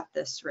workers at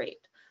this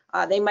rate.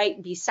 They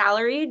might be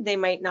salaried, they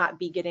might not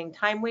be getting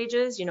time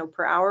wages, you know,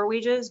 per hour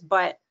wages,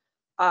 but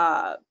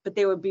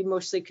they would be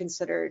mostly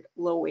considered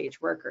low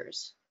wage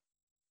workers.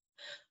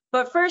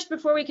 But first,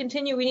 before we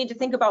continue, we need to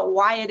think about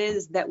why it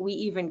is that we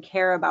even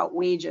care about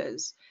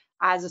wages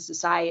as a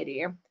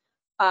society.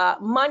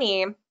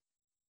 Money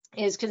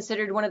is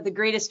considered one of the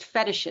greatest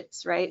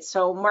fetishes, right?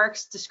 So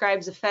Marx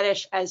describes a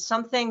fetish as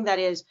something that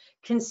is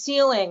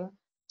concealing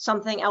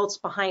something else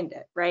behind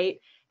it,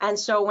 right? And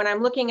so when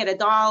I'm looking at a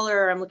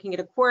dollar, I'm looking at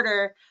a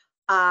quarter,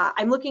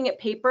 I'm looking at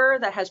paper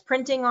that has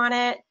printing on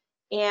it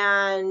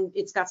and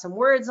it's got some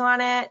words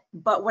on it,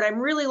 but what I'm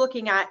really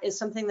looking at is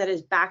something that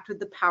is backed with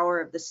the power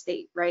of the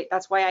state, right?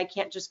 That's why I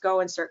can't just go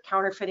and start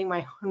counterfeiting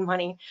my own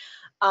money,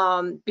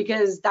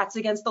 because that's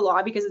against the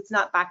law, because it's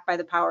not backed by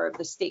the power of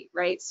the state,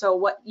 right? So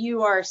what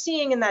you are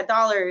seeing in that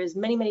dollar is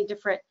many, many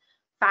different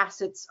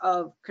facets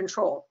of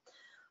control.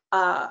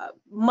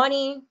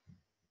 Money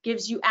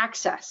gives you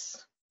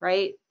access,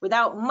 right?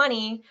 Without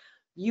money,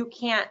 you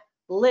can't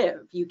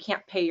live. You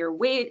can't pay your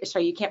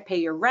you can't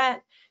pay your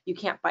rent. You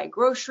can't buy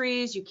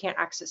groceries. You can't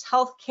access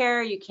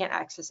healthcare. You can't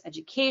access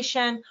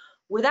education.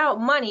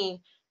 Without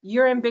money,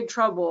 you're in big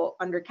trouble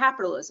under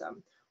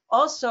capitalism.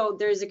 Also,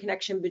 there's a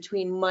connection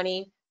between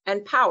money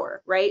and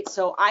power, right?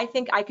 So I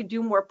think I could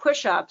do more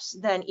push-ups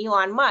than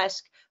Elon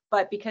Musk,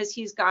 but because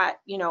he's got,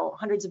 you know,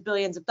 hundreds of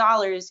billions of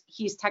dollars,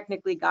 he's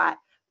technically got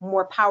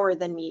more power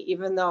than me,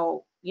 even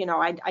though, you know,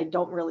 I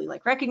don't really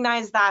like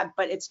recognize that,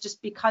 but it's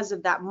just because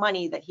of that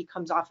money that he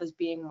comes off as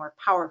being more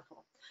powerful.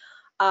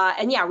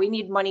 And yeah, we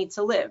need money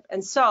to live.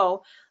 And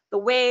so the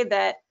way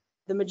that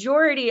the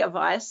majority of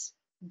us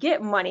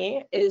get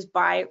money is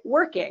by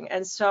working.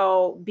 And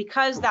so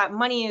because that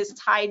money is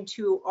tied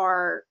to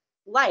our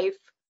life,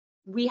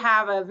 we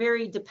have a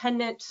very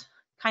dependent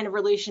kind of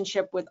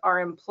relationship with our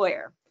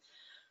employer.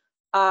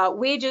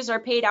 Wages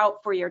are paid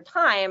out for your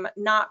time,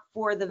 not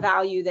for the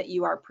value that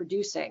you are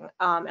producing.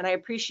 And I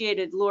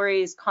appreciated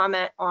Lorri's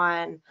comment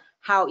on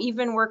how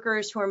even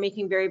workers who are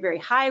making very, very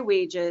high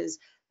wages,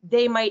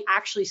 they might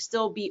actually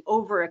still be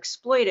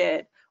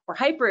overexploited or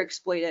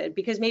hyper-exploited,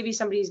 because maybe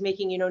somebody's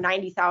making, you know,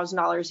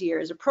 $90,000 a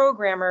year as a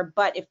programmer,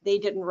 but if they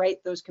didn't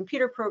write those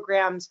computer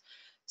programs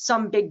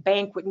some big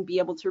bank wouldn't be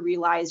able to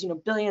realize,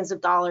 billions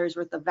of dollars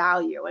worth of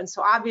value. And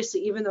so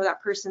obviously, even though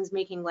that person's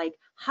making like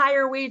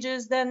higher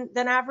wages than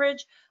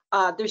average,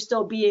 they're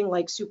still being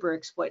like super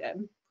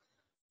exploited.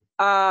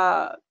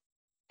 And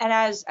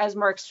as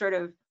Marx sort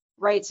of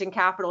writes in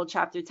Capital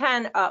Chapter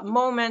 10,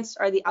 moments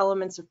are the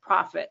elements of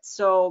profit.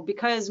 So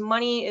because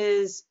money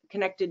is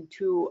connected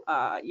to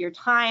your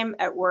time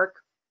at work,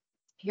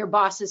 your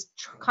boss is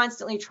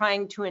constantly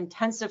trying to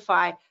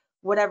intensify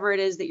whatever it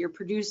is that you're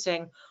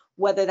producing,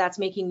 whether that's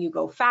making you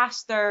go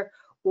faster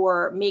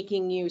or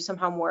making you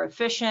somehow more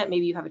efficient.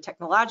 Maybe you have a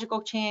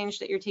technological change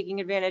that you're taking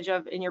advantage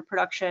of in your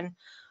production.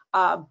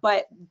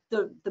 But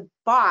the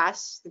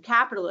boss, the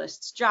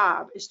capitalist's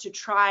job is to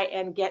try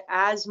and get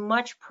as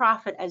much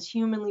profit as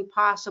humanly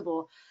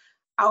possible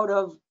out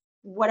of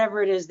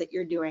whatever it is that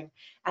you're doing.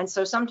 And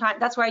so sometimes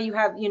that's why you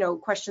have,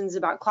 questions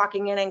about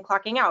clocking in and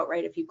clocking out,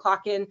 right? If you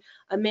clock in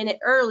a minute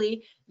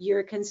early,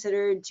 you're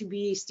considered to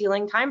be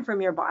stealing time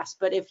from your boss.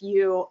 But if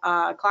you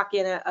clock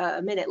in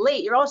a minute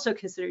late, you're also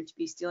considered to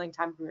be stealing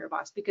time from your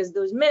boss, because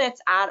those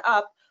minutes add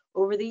up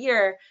over the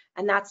year,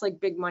 and that's like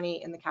big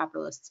money in the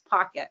capitalist's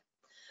pocket.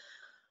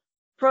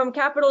 From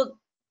Capital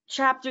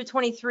Chapter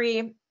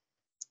 23,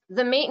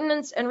 the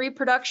maintenance and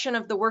reproduction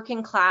of the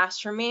working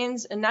class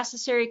remains a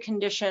necessary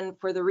condition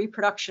for the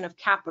reproduction of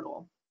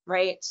capital,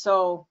 right?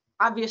 So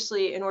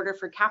obviously, in order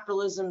for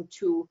capitalism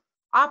to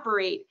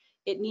operate,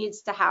 it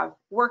needs to have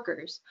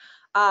workers.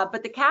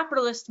 But the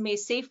capitalist may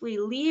safely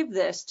leave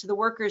this to the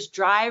workers'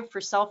 drive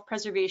for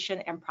self-preservation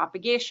and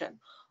propagation.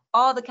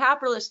 All the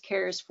capitalist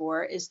cares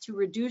for is to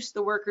reduce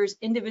the workers'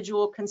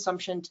 individual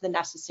consumption to the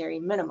necessary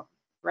minimum,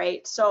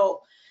 right?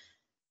 So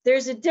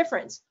there's a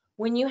difference.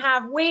 When you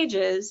have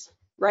wages,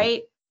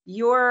 right,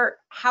 your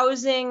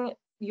housing,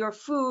 your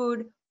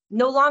food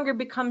no longer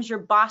becomes your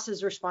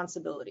boss's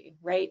responsibility,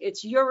 right?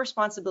 It's your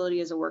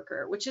responsibility as a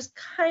worker, which is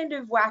kind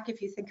of whack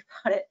if you think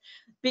about it,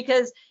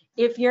 because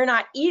if you're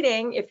not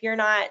eating, if you're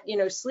not,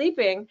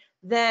 sleeping,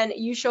 then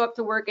you show up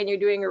to work and you're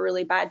doing a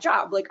really bad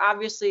job. Like,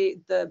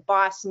 obviously the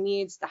boss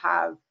needs to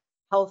have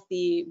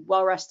healthy,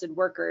 well-rested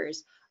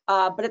workers,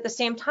 but at the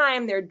same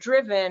time, they're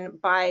driven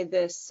by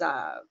this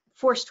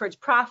force towards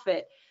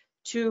profit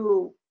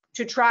to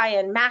try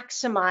and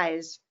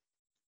maximize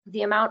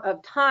the amount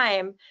of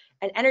time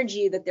and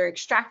energy that they're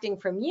extracting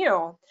from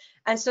you.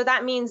 And so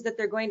that means that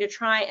they're going to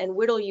try and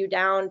whittle you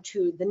down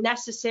to the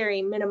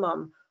necessary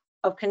minimum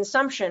of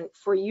consumption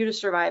for you to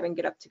survive and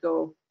get up to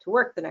go to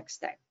work the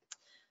next day.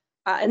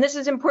 And this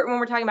is important when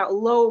we're talking about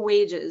low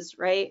wages,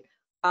 right?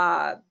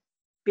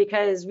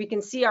 Because we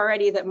can see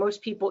already that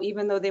most people,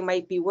 even though they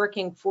might be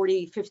working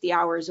 40, 50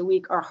 hours a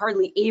week, are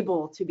hardly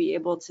able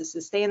to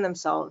sustain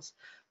themselves.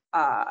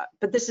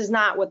 But this is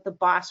not what the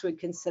boss would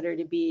consider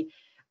to be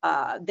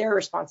their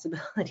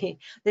responsibility.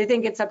 They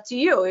think it's up to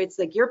you. It's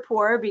like, you're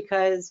poor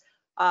because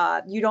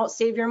you don't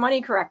save your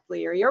money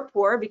correctly, or you're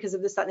poor because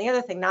of this, that, and the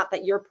other thing, not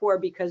that you're poor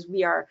because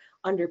we are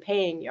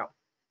underpaying you.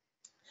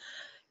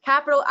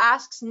 Capital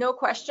asks no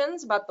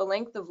questions about the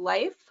length of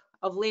life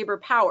of labor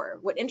power.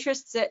 What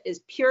interests it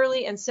is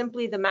purely and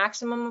simply the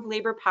maximum of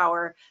labor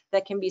power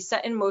that can be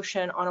set in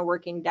motion on a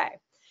working day.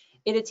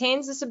 It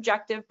attains this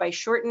objective by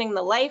shortening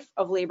the life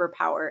of labor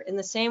power in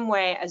the same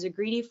way as a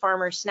greedy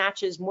farmer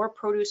snatches more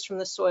produce from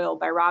the soil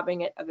by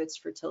robbing it of its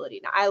fertility.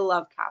 Now, I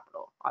love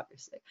Capital,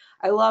 obviously.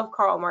 I love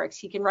Karl Marx.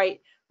 He can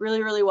write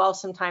really, really well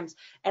sometimes.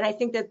 And I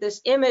think that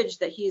this image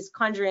that he's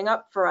conjuring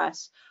up for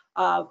us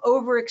of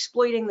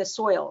overexploiting the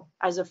soil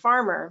as a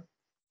farmer,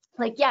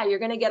 like, yeah, you're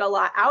going to get a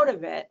lot out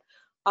of it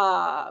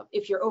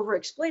if you're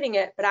overexploiting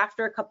it, but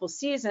after a couple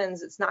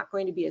seasons, it's not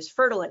going to be as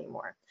fertile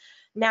anymore.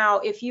 Now,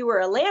 if you were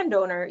a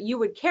landowner, you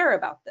would care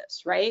about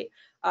this, right?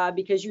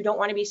 Because you don't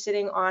want to be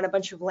sitting on a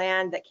bunch of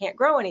land that can't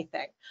grow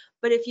anything.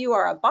 But if you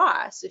are a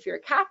boss, if you're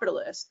a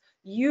capitalist,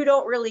 you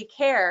don't really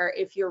care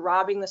if you're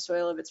robbing the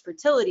soil of its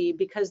fertility,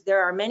 because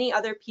there are many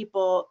other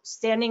people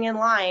standing in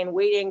line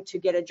waiting to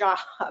get a job,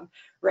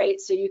 right?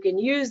 So you can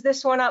use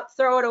this one up,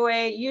 throw it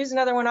away, use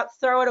another one up,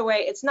 throw it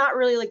away. It's not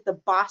really like the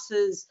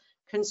boss's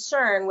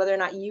concern whether or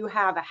not you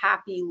have a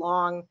happy,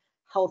 long,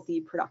 healthy,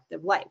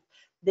 productive life.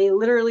 They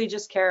literally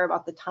just care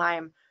about the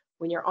time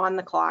when you're on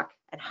the clock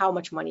and how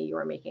much money you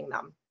are making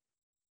them.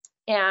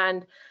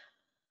 And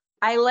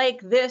I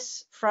like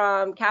this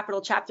from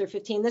Capital Chapter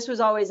 15. This was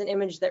always an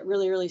image that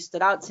really, really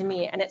stood out to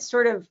me. And it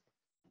sort of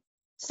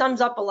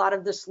sums up a lot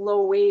of this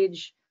low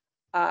wage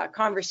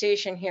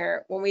conversation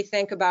here. When we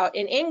think about,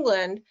 in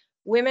England,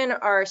 women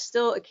are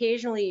still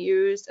occasionally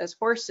used as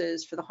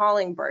horses for the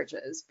hauling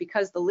barges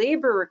because the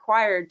labor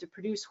required to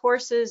produce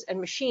horses and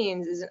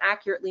machines is an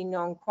accurately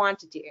known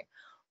quantity,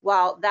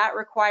 while that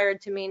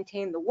required to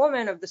maintain the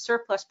woman of the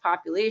surplus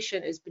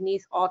population is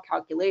beneath all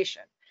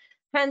calculation.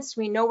 Hence,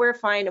 we nowhere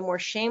find a more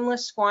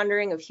shameless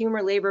squandering of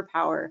human labor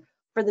power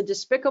for the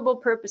despicable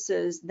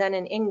purposes than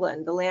in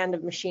England, the land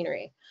of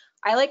machinery.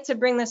 I like to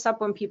bring this up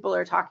when people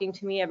are talking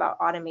to me about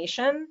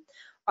automation,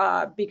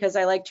 because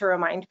I like to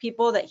remind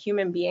people that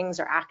human beings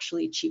are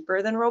actually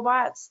cheaper than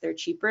robots. They're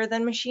cheaper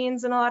than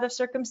machines in a lot of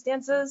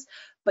circumstances,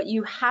 but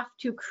you have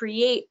to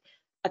create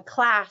a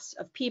class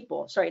of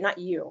people, sorry, not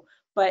you,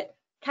 but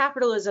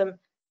capitalism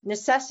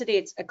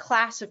necessitates a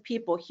class of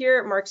people.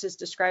 Here, Marx is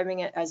describing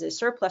it as a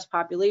surplus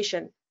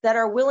population that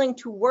are willing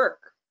to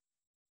work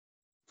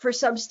for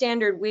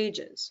substandard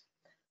wages,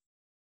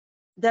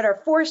 that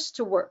are forced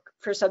to work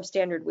for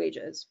substandard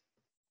wages.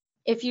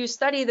 If you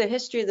study the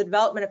history of the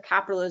development of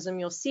capitalism,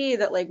 you'll see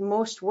that like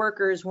most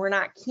workers were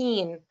not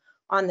keen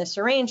on this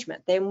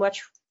arrangement. They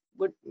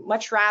would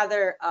much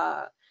rather,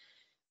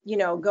 you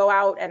know, go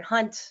out and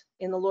hunt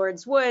in the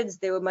Lord's woods.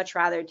 They would much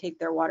rather take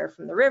their water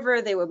from the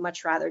river. They would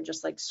much rather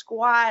just like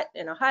squat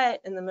in a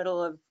hut in the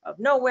middle of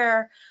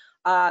nowhere.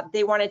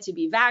 They wanted to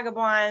be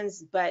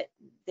vagabonds, but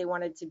they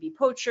wanted to be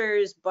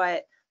poachers,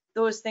 but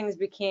those things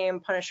became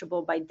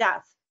punishable by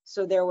death.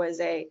 So there was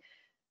a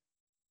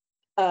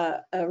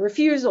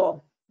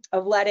refusal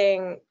of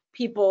letting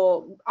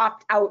people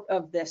opt out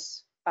of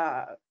this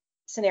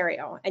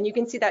scenario. And you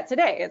can see that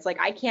today. It's like,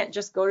 I can't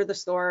just go to the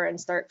store and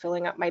start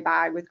filling up my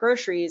bag with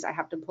groceries. I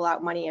have to pull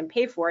out money and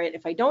pay for it.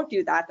 If I don't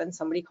do that, then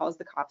somebody calls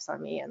the cops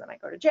on me and then I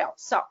go to jail.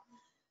 So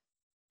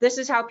this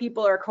is how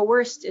people are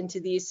coerced into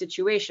these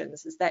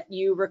situations, is that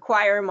you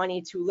require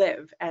money to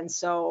live. And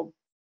so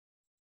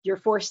you're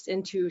forced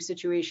into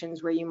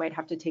situations where you might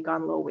have to take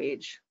on low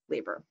wage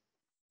labor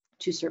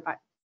to survive.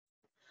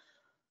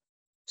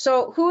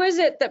 So who is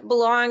it that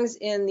belongs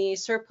in the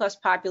surplus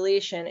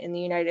population in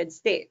the United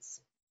States?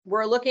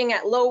 We're looking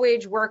at low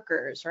wage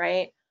workers,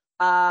 right?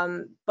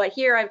 But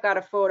here I've got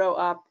a photo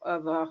up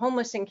of a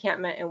homeless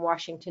encampment in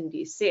Washington,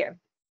 D.C.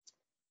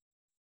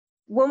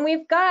 When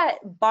we've got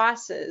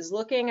bosses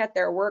looking at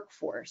their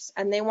workforce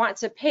and they want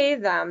to pay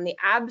them the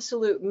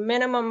absolute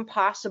minimum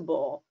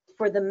possible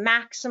for the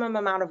maximum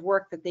amount of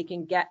work that they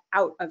can get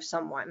out of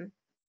someone,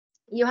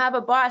 you have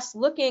a boss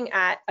looking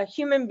at a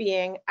human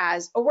being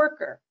as a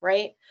worker,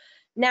 right?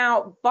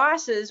 Now,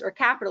 bosses or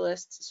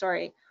capitalists,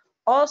 sorry,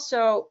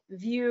 also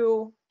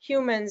view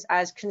humans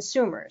as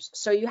consumers.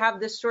 So you have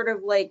this sort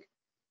of like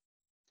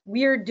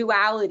weird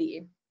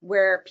duality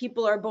where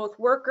people are both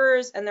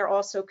workers and they're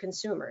also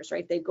consumers,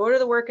 right? They go to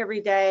the work every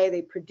day,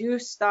 they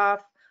produce stuff,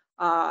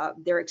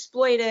 they're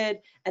exploited,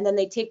 and then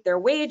they take their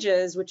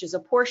wages, which is a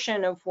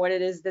portion of what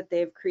it is that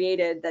they've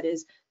created that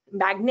is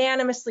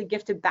magnanimously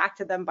gifted back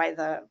to them by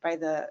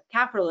the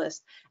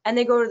capitalist, and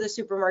they go to the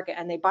supermarket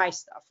and they buy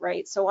stuff,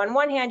 right? So on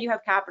one hand, you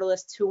have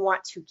capitalists who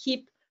want to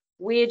keep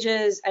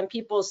wages and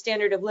people's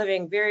standard of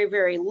living very,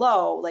 very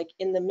low, like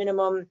in the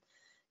minimum,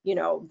 you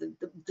know,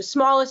 the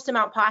smallest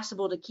amount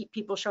possible to keep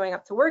people showing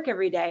up to work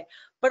every day.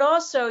 But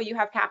also you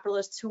have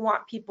capitalists who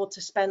want people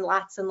to spend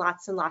lots and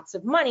lots and lots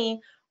of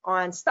money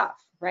on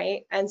stuff,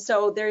 right? And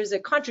so there's a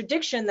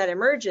contradiction that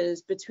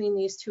emerges between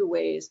these two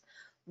ways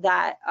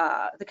that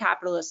the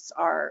capitalists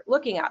are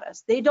looking at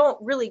us. They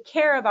don't really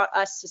care about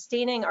us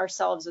sustaining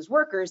ourselves as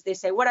workers. They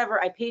say,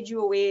 whatever, I paid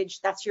you a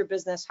wage, that's your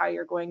business, how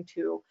you're going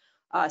to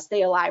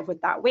stay alive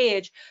with that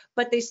wage,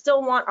 but they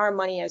still want our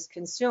money as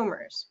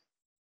consumers.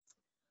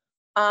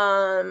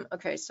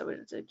 Okay, so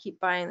to keep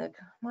buying the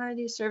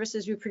commodities,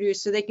 services we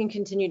produce so they can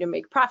continue to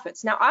make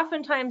profits. Now,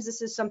 oftentimes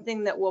this is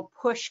something that will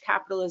push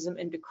capitalism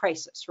into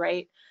crisis,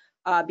 right?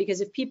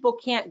 Because if people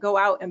can't go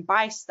out and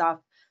buy stuff,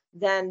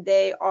 then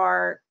they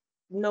are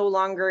no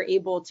longer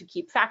able to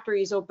keep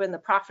factories open, the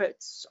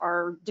profits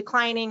are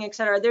declining, et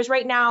cetera. There's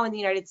right now in the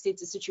United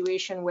States a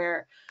situation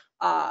where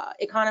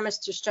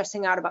economists are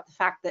stressing out about the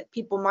fact that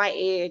people my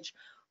age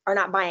are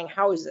not buying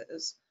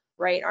houses,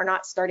 right? Are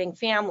not starting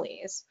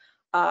families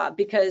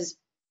because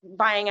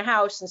buying a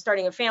house and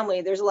starting a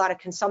family, there's a lot of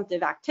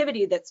consumptive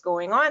activity that's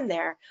going on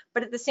there.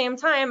 But at the same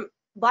time,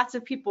 lots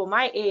of people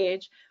my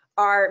age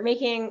are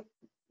making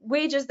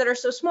wages that are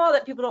so small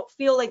that people don't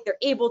feel like they're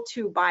able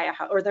to buy a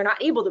house, or they're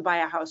not able to buy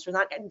a house, or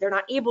they're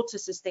not able to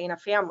sustain a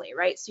family,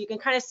 right? So you can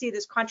kind of see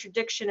this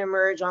contradiction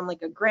emerge on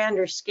like a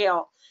grander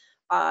scale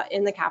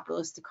in the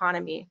capitalist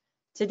economy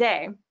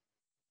today.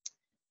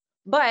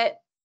 But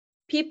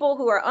people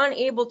who are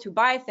unable to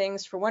buy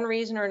things for one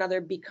reason or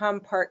another become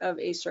part of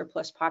a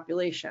surplus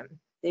population.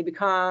 They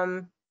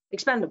become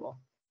expendable,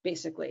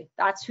 basically.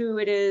 That's who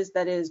it is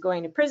that is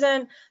going to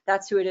prison.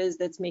 That's who it is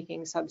that's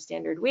making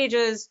substandard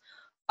wages.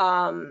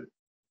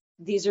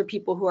 These are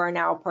people who are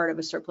now part of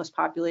a surplus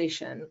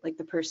population, like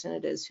the person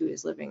it is who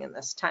is living in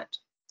this tent.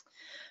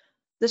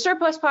 The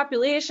surplus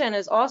population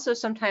is also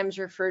sometimes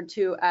referred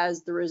to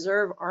as the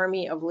reserve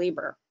army of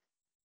labor.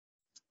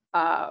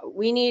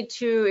 We need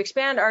to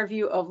expand our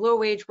view of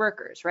low-wage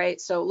workers,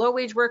 right? So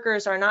low-wage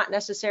workers are not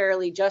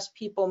necessarily just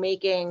people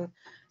making,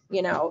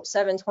 you know,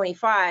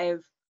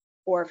 $7.25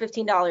 or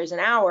 $15 an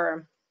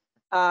hour.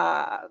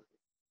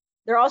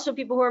 There are also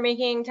people who are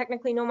making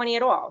technically no money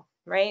at all,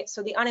 right?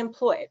 So the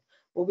unemployed,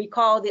 will we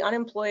call the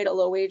unemployed a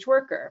low-wage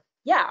worker?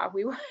 Yeah,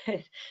 we would,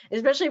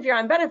 especially if you're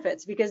on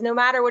benefits, because no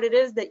matter what it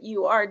is that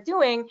you are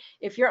doing,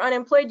 if you're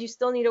unemployed, you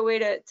still need a way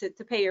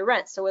to pay your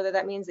rent. So whether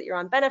that means that you're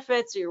on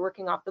benefits or you're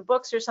working off the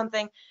books or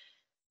something,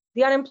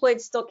 the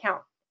unemployed still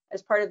count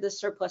as part of the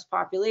surplus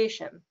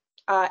population.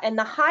 And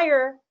the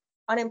higher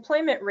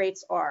unemployment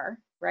rates are,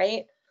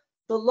 right,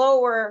 the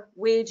lower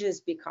wages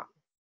become.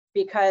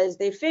 because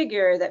they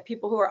figure that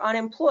people who are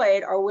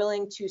unemployed are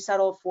willing to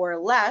settle for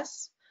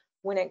less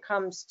when it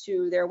comes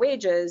to their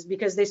wages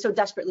because they so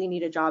desperately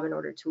need a job in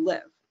order to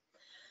live.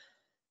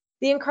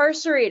 The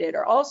incarcerated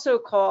are also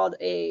part of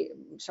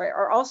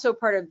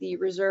the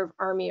reserve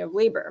army of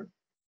labor.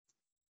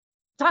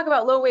 Talk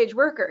about low-wage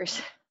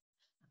workers.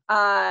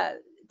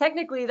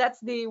 Technically, that's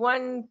the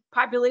one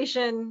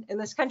population in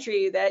this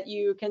country that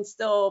you can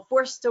still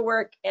force to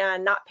work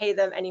and not pay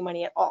them any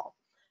money at all.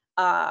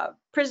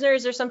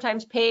 Prisoners are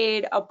sometimes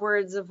paid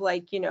upwards of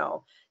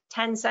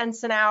 10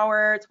 cents an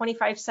hour,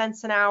 25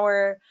 cents an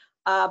hour,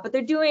 but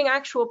they're doing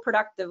actual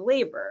productive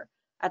labor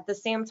at the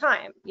same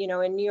time.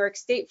 In New York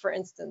State, for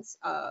instance,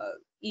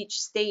 each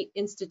state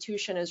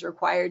institution is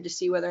required to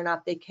see whether or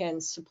not they can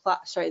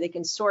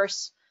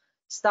source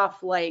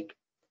stuff like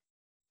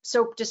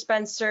soap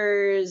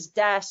dispensers,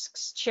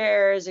 desks,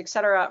 chairs,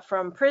 etc.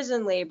 from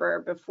prison labor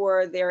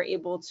before they're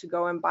able to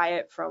go and buy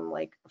it from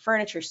a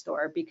furniture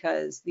store,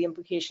 because the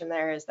implication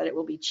there is that it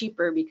will be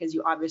cheaper because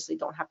you obviously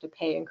don't have to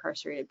pay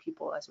incarcerated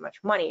people as much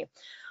money.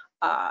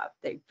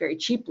 They're very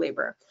cheap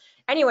labor.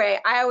 Anyway,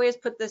 I always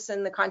put this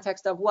in the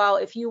context of, well,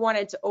 if you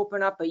wanted to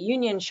open up a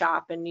union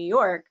shop in New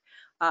York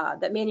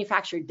that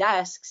manufactured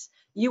desks,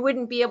 you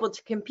wouldn't be able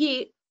to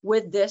compete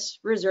with this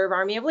reserve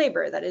army of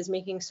labor that is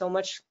making so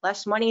much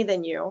less money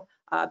than you,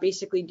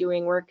 basically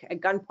doing work at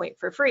gunpoint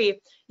for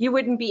free. You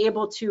wouldn't be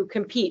able to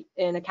compete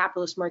in a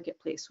capitalist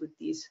marketplace with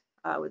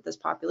this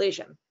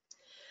population.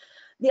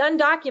 The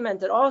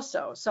undocumented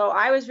also. So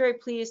I was very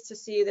pleased to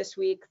see this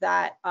week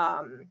that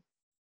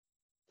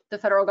the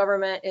federal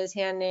government is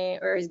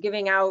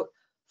giving out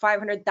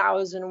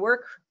 500,000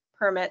 work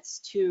permits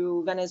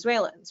to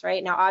Venezuelans,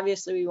 right? Now,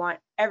 obviously, we want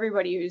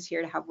everybody who's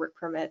here to have work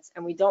permits,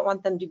 and we don't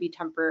want them to be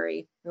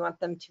temporary. We want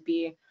them to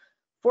be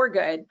for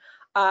good.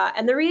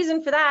 And the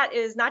reason for that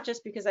is not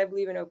just because I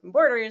believe in open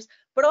borders,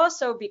 but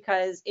also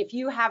because if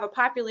you have a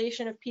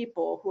population of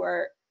people who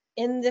are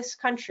in this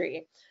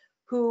country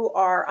who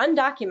are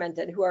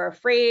undocumented, who are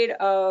afraid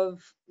of,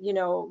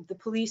 the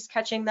police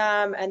catching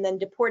them and then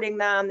deporting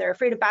them, they're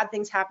afraid of bad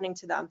things happening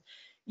to them,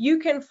 you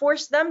can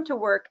force them to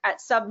work at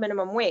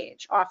sub-minimum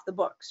wage off the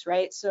books,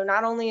 right? So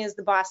not only is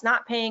the boss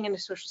not paying into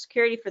Social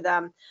Security for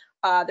them,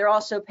 they're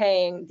also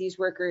paying these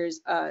workers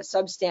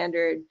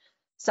substandard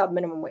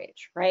sub-minimum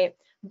wage, right?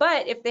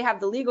 But if they have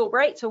the legal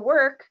right to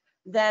work,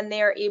 then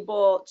they are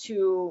able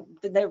to,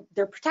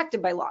 they're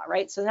protected by law,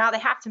 right? So now they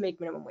have to make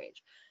minimum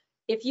wage.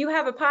 If you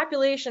have a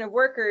population of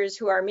workers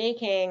who are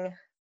making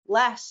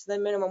less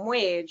than minimum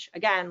wage,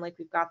 again, like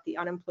we've got the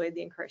unemployed,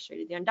 the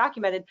incarcerated, the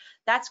undocumented,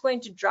 that's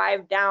going to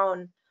drive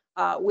down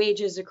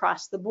wages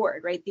across the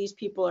board, right? These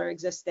people are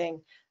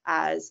existing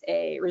as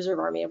a reserve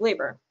army of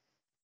labor.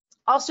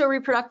 Also,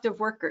 reproductive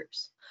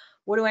workers.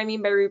 What do I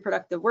mean by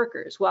reproductive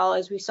workers? Well,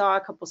 as we saw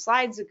a couple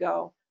slides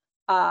ago,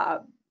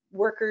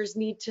 workers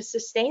need to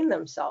sustain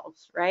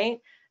themselves, right?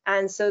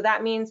 And so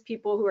that means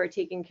people who are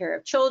taking care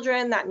of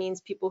children, that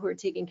means people who are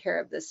taking care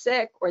of the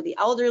sick or the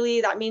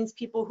elderly, that means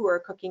people who are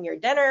cooking your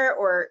dinner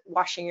or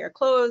washing your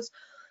clothes.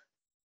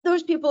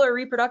 Those people are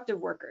reproductive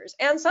workers,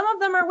 and some of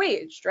them are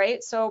waged,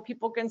 right? So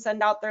people can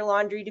send out their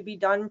laundry to be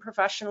done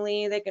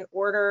professionally, they can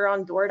order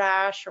on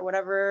DoorDash or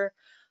whatever,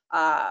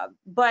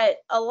 but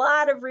a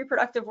lot of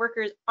reproductive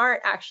workers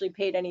aren't actually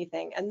paid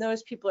anything, and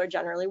those people are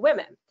generally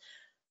women.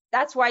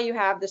 That's why you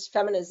have this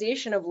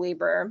feminization of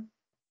labor,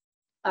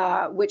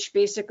 which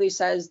basically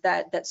says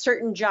that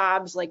certain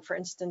jobs, like for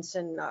instance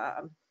in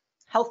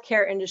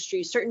healthcare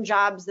industry, certain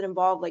jobs that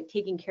involve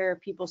taking care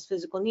of people's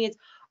physical needs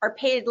are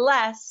paid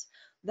less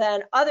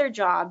than other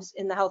jobs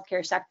in the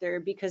healthcare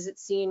sector because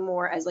it's seen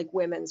more as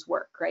women's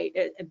work, right?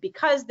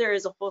 Because there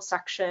is a whole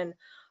section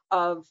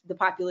of the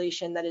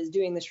population that is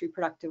doing this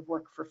reproductive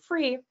work for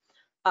free,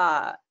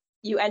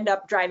 you end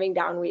up driving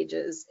down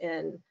wages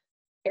in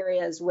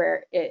areas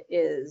where it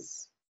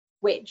is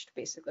waged,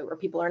 basically, where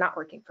people are not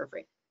working for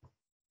free.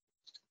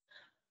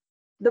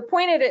 The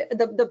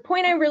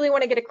point I really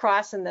want to get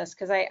across in this,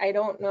 because I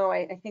don't know,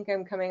 I think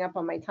I'm coming up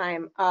on my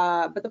time,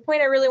 but the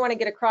point I really want to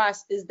get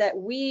across is that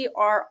we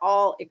are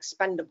all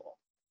expendable,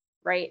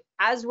 right?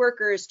 As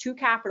workers to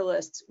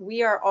capitalists,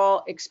 we are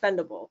all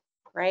expendable,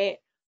 right?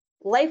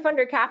 Life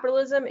under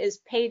capitalism is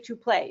pay to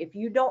play. If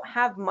you don't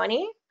have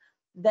money,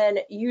 then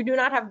you do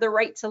not have the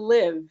right to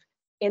live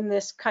in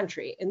this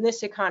country, in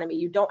this economy.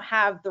 You don't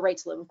have the right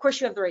to live. Of course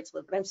you have the right to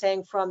live, but I'm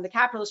saying from the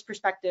capitalist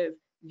perspective,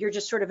 you're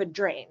just sort of a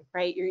drain,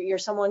 right? You're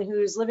someone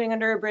who's living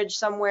under a bridge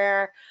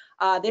somewhere.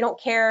 They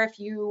don't care if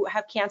you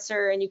have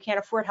cancer and you can't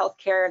afford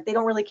healthcare. They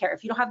don't really care.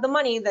 If you don't have the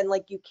money, then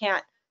you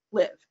can't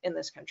live in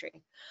this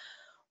country.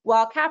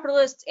 While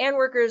capitalists and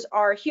workers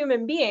are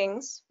human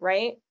beings,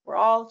 right? We're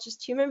all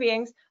just human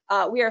beings.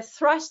 We are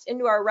thrust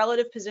into our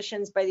relative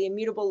positions by the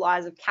immutable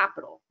laws of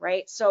capital,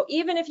 right? So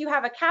even if you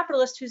have a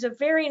capitalist who's a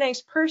very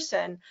nice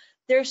person,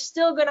 they're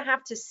still going to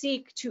have to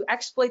seek to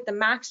exploit the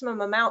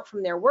maximum amount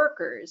from their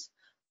workers.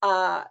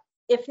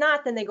 If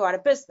not, then they go out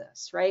of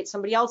business, right?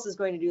 Somebody else is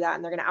going to do that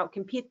and they're going to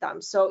outcompete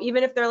them. So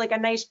even if they're a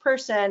nice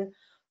person,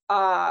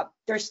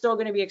 they're still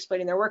going to be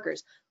exploiting their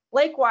workers.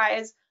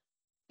 Likewise,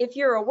 if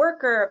you're a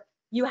worker,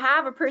 you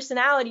have a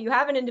personality, you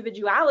have an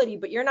individuality,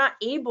 but you're not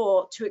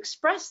able to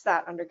express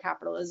that under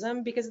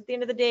capitalism because at the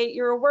end of the day,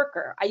 you're a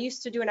worker. I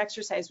used to do an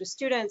exercise with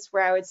students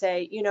where I would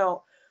say, you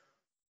know,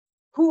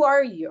 who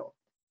are you?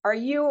 Are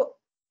you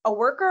a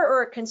worker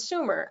or a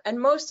consumer? And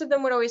most of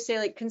them would always say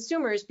like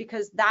consumers,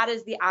 because that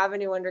is the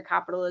avenue under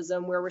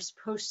capitalism where we're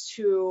supposed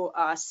to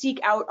seek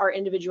out our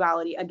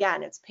individuality.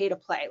 Again, it's pay to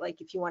play. Like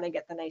if you want to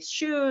get the nice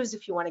shoes,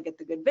 if you want to get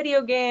the good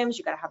video games,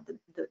 you got to have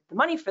the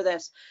money for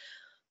this.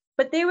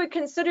 But they would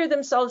consider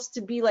themselves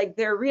to be like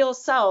their real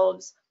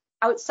selves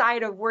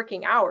outside of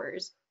working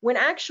hours, when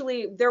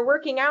actually their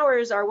working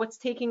hours are what's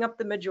taking up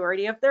the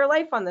majority of their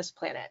life on this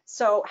planet.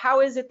 So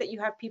how is it that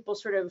you have people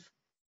sort of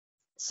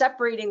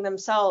separating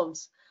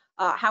themselves,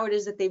 how it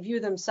is that they view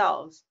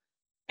themselves?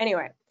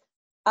 Anyway,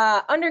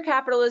 under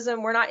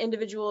capitalism, we're not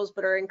individuals,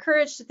 but are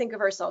encouraged to think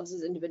of ourselves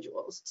as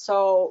individuals.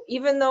 So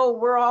even though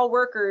we're all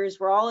workers,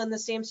 we're all in the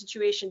same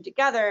situation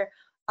together,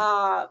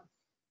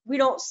 we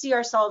don't see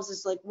ourselves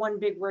as like one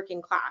big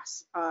working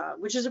class,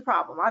 which is a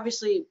problem.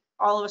 Obviously,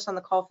 all of us on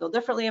the call feel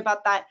differently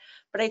about that,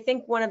 but I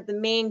think one of the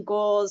main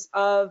goals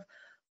of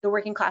the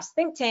working class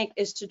think tank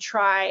is to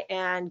try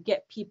and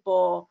get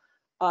people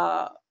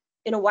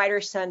in a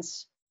wider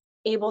sense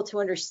able to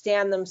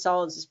understand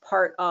themselves as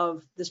part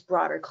of this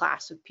broader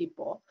class of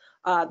people.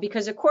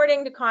 Because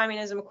according to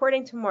communism,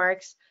 according to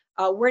Marx,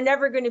 we're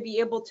never going to be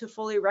able to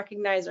fully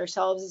recognize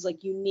ourselves as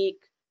like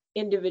unique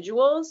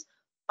individuals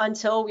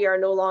until we are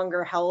no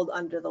longer held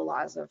under the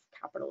laws of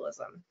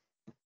capitalism.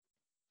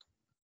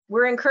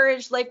 We're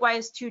encouraged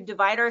likewise to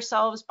divide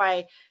ourselves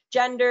by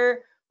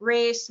gender,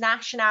 race,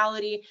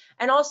 nationality,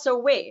 and also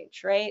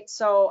wage, right?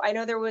 So I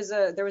know there was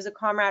a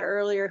comrade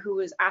earlier who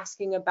was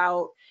asking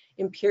about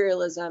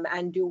imperialism,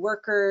 and do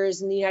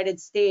workers in the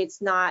United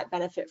States not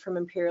benefit from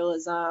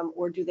imperialism,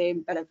 or do they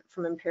benefit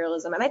from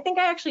imperialism? And I think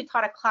I actually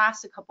taught a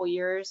class a couple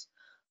years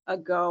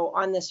ago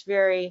on this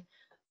very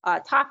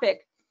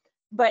topic.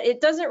 But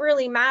it doesn't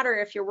really matter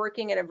if you're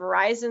working at a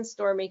Verizon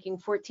store making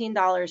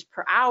 $14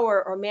 per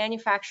hour or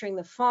manufacturing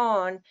the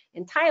phone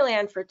in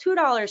Thailand for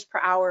 $2 per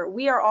hour.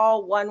 We are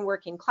all one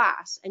working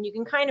class. And you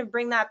can kind of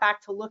bring that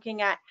back to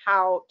looking at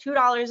how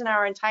 $2 an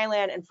hour in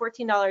Thailand and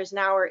 $14 an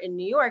hour in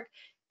New York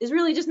is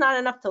really just not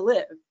enough to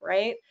live,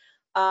 right?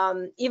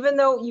 Even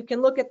though you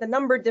can look at the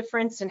number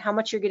difference and how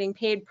much you're getting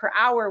paid per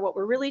hour, what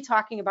we're really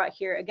talking about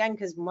here, again,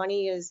 because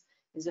money is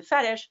a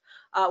fetish,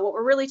 what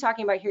we're really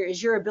talking about here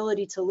is your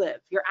ability to live,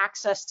 your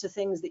access to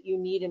things that you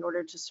need in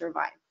order to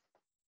survive.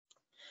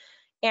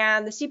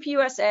 And the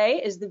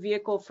CPUSA is the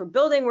vehicle for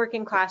building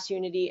working class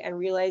unity and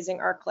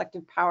realizing our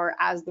collective power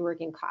as the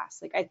working class.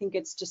 Like, I think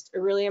it's just a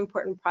really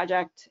important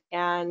project,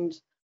 and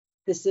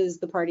this is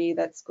the party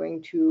that's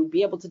going to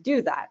be able to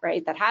do that,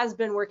 right? That has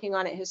been working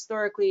on it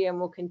historically and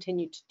will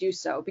continue to do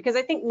so. Because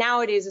I think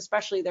nowadays,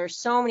 especially, there's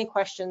so many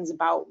questions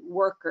about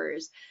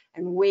workers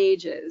and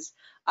wages,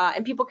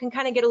 and people can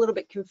kind of get a little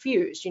bit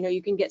confused. You know,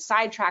 you can get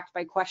sidetracked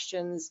by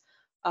questions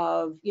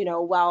of, you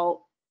know,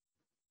 well,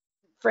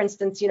 for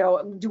instance, you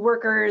know, do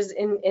workers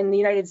in the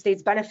United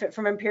States benefit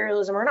from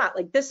imperialism or not?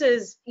 Like, this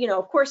is, you know,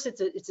 of course,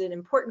 it's an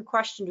important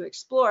question to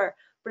explore,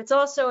 but it's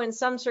also in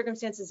some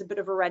circumstances a bit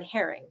of a red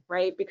herring,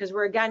 right? Because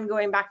we're again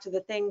going back to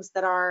the things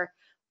that are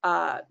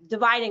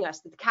dividing us,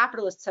 that the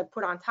capitalists have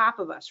put on top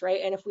of us, right?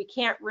 And if we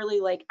can't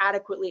really like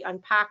adequately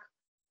unpack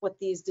what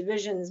these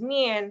divisions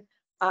mean,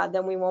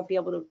 then we won't be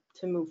able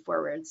to move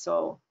forward.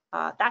 So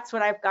that's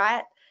what I've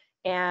got,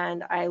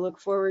 and I look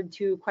forward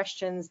to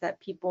questions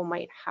that people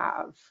might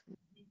have.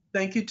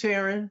 Thank you,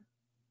 Taryn.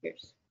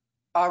 Cheers.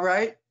 All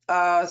right,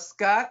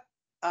 Scott,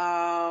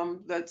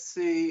 let's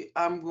see.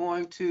 I'm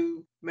going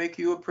to make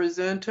you a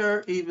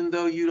presenter, even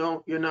though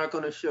you're not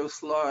going to show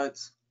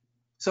slides.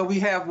 So we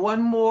have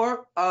one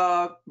more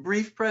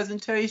brief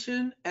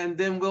presentation, and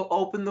then we'll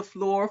open the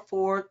floor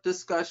for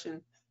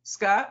discussion.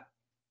 Scott?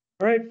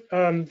 All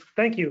right,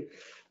 thank you.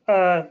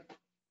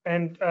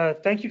 And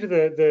thank you to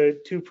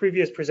the two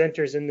previous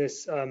presenters in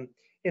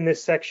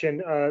this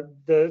section.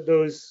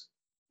 Those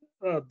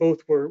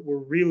both were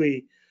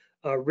really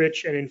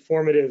rich and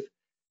informative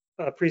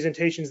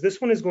presentations. This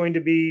one is going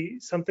to be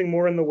something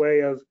more in the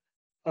way of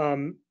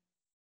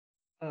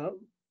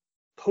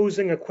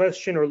posing a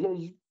question or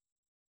an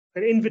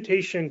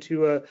invitation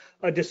to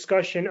a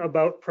discussion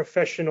about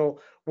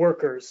professional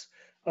workers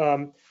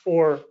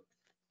or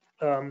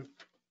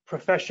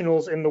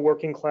professionals in the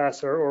working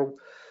class, or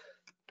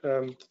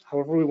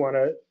however we want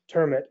to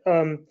term it.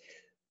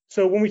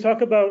 So when we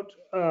talk about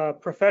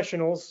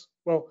professionals,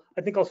 well,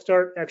 I think I'll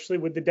start actually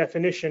with the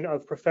definition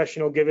of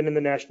professional given in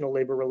the National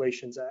Labor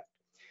Relations Act.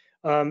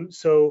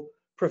 So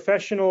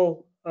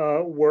professional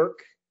work,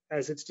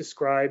 as it's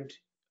described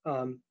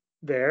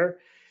there,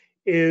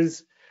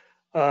 is,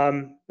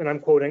 and I'm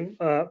quoting,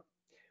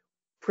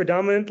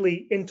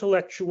 predominantly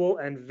intellectual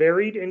and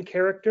varied in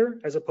character,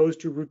 as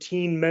opposed to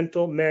routine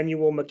mental,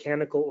 manual,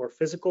 mechanical, or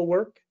physical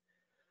work.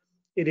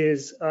 It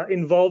is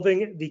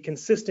involving the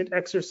consistent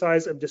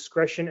exercise of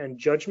discretion and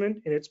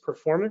judgment in its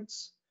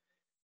performance.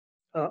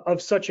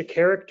 of such a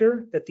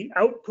character that the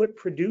output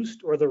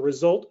produced or the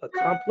result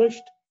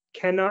accomplished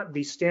cannot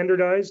be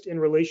standardized in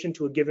relation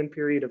to a given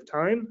period of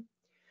time,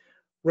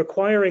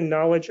 requiring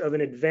knowledge of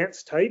an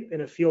advanced type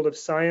in a field of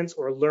science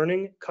or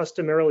learning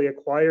customarily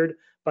acquired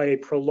by a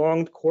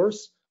prolonged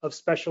course of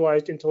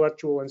specialized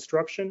intellectual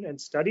instruction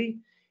and study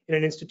in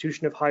an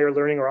institution of higher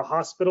learning or a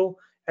hospital,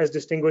 as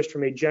distinguished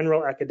from a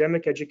general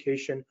academic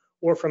education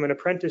or from an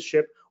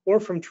apprenticeship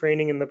or from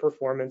training in the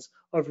performance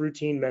of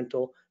routine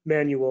mental,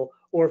 manual,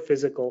 or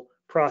physical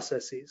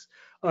processes.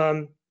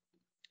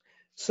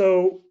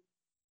 So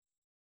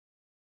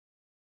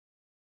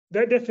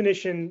that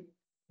definition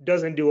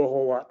doesn't do a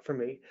whole lot for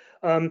me,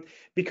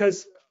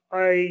 because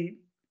I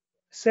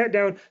sat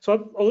down.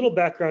 So a little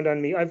background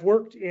on me. I've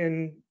worked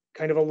in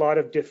kind of a lot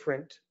of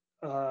different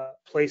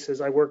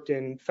places. I worked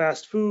in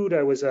fast food.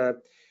 I was a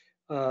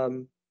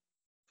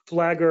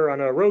flagger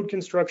on a road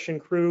construction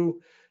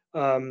crew.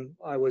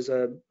 I was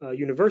a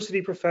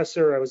university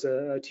professor. I was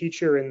a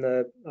teacher in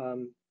the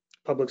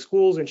public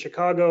schools in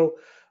Chicago.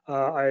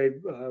 I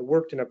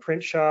worked in a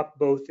print shop,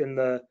 both in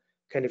the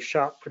kind of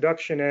shop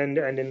production end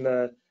and in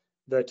the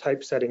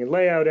typesetting and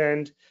layout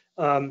end.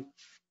 So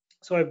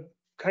I've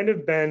kind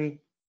of been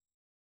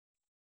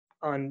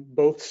on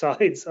both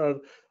sides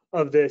of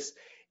this,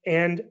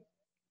 and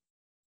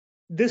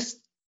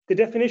the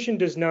definition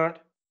does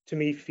not, to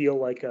me, feel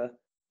like a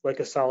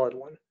solid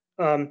one.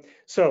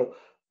 So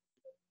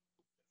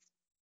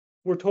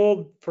we're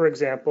told, for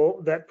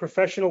example, that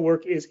professional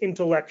work is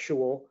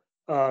intellectual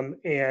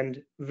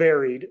and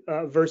varied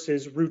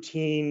versus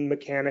routine,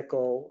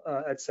 mechanical,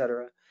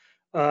 etc.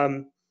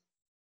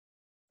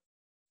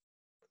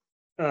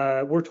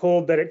 We're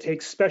told that it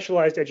takes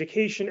specialized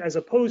education as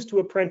opposed to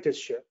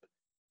apprenticeship,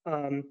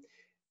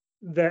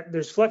 that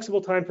there's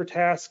flexible time for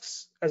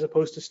tasks as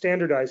opposed to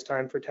standardized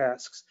time for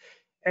tasks.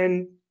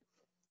 And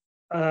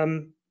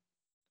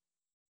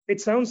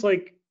it sounds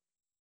like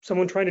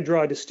someone trying to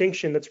draw a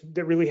distinction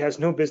that really has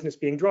no business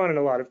being drawn in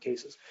a lot of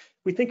cases.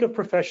 We think of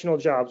professional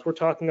jobs. We're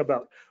talking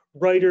about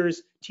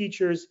writers,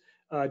 teachers,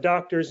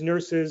 doctors,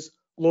 nurses,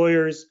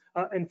 lawyers,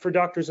 and for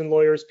doctors and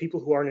lawyers, people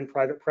who aren't in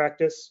private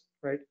practice,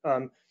 right?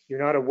 You're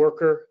not a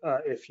worker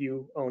if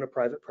you own a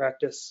private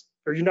practice,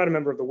 or you're not a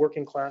member of the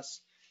working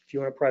class if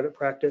you own a private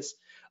practice.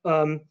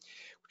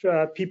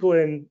 People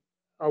in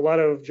a lot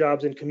of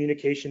jobs in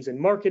communications and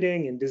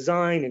marketing and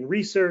design and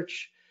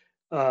research.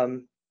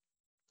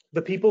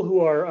 The people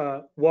who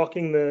are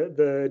walking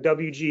the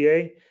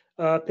WGA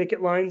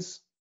picket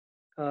lines,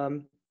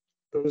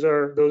 those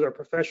are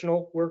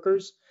professional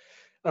workers.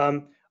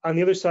 On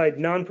the other side,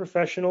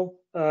 non-professional,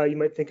 you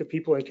might think of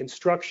people in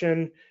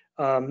construction,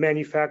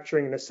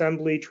 manufacturing and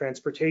assembly,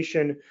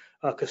 transportation,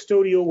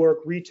 custodial work,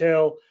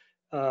 retail,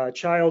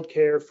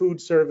 childcare, food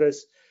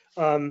service.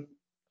 And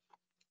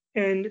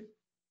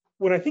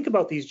when I think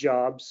about these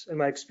jobs and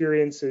my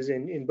experiences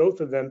in both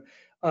of them,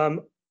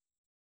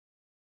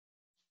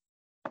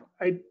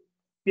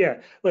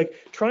 like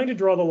trying to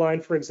draw the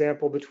line, for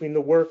example, between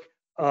the work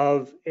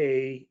of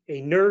a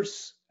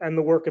nurse and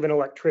the work of an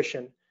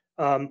electrician,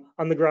 on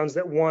the grounds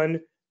that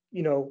one,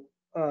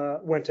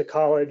 went to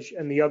college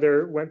and the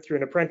other went through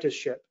an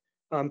apprenticeship.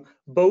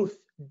 Both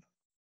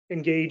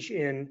engage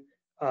in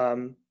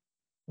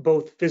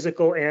both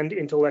physical and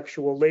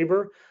intellectual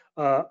labor.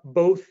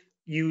 Both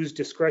use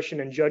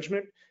discretion and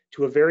judgment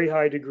to a very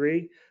high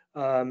degree.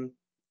 I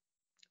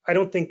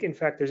don't think, in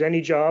fact, there's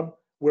any job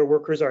where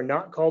workers are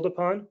not called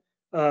upon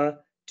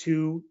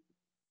to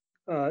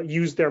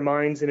use their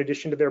minds in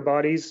addition to their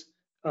bodies,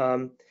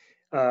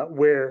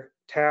 where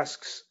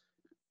tasks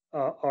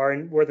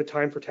where the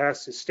time for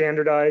tasks is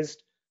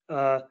standardized,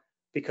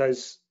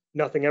 because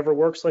nothing ever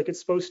works like it's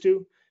supposed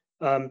to.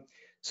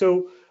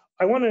 So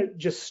I want to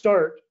just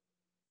start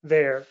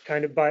there,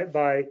 kind of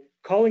by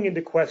calling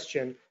into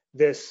question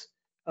this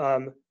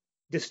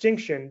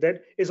distinction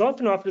that is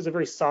often offered as a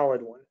very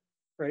solid one,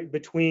 right,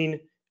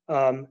 between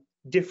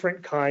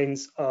different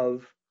kinds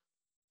of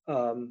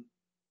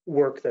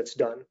work that's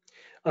done.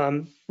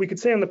 We could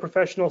say on the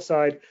professional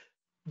side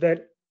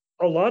that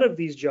a lot of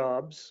these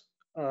jobs,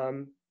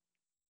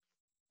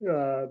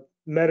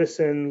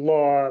 medicine,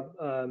 law,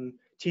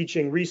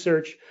 teaching,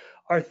 research,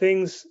 are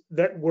things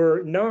that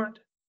were not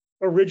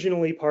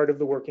originally part of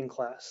the working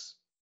class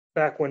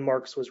back when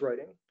Marx was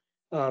writing,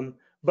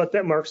 but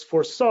that Marx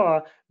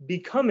foresaw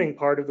becoming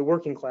part of the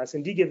working class.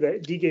 And he gave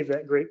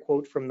that great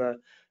quote from the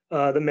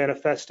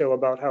manifesto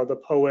about how the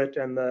poet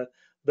and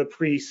the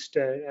priest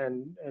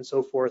and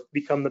so forth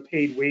become the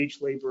paid wage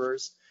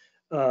laborers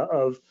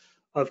of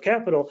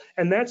capital.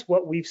 And that's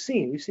what we've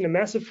seen. We've seen a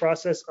massive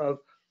process of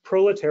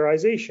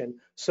proletarization.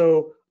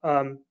 So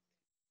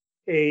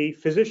a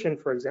physician,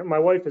 for example, my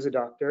wife is a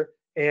doctor,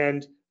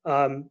 and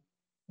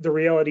the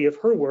reality of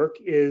her work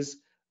is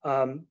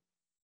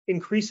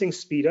increasing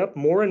speed up,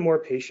 more and more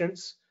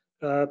patients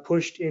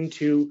pushed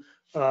into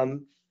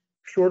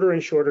shorter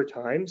and shorter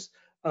times.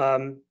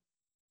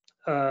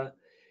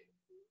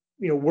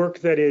 Work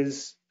that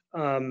is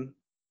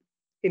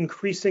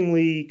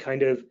increasingly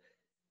kind of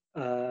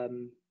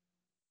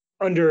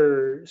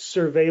under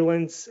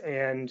surveillance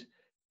and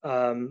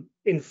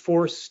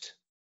enforced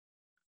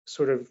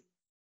sort of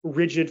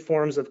rigid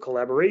forms of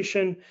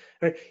collaboration,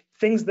 right?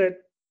 Things that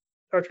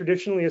are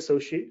traditionally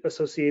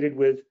associated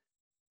with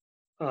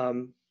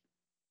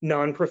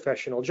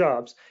non-professional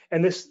jobs.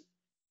 And this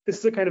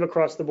is a kind of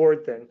across the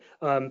board thing.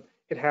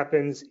 It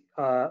happens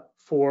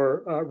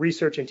for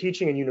research and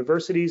teaching in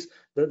universities,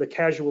 the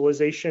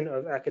casualization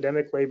of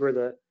academic labor,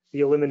 the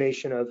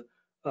elimination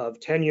of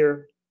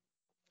tenure,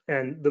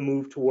 and the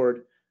move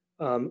toward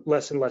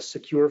less and less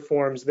secure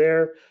forms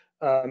there.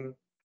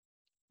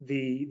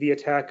 The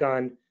attack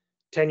on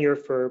tenure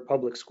for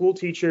public school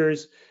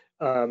teachers.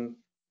 So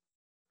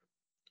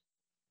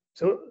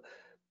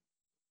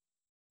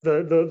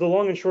the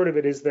long and short of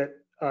it is that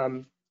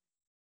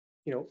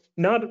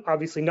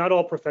obviously not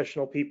all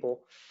professional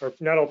people or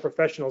not all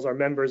professionals are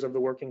members of the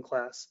working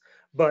class,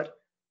 but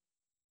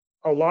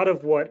a lot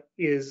of what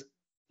is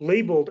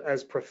labeled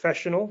as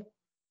professional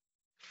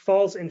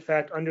falls in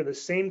fact under the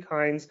same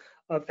kinds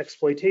of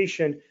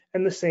exploitation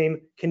and the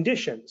same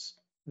conditions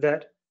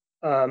that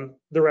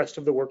the rest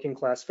of the working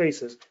class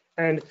faces.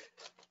 And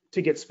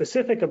to get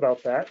specific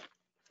about that,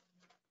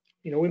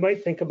 we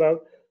might think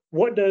about,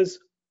 what does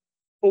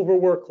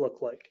overwork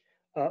look like?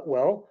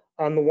 Well,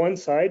 on the one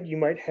side, you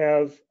might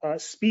have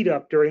speed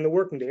up during the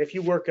working day. If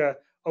you work a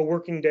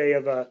working day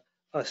of a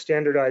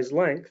standardized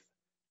length,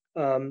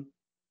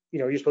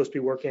 you're supposed to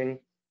be working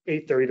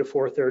 8:30 to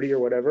 4:30 or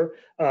whatever.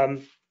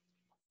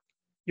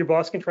 Your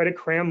boss can try to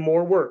cram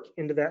more work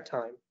into that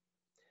time.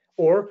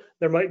 Or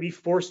there might be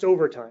forced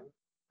overtime,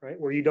 right,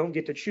 where you don't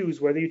get to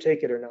choose whether you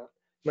take it or not.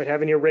 You might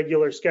have an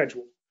irregular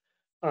schedule.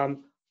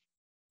 On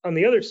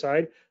the other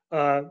side,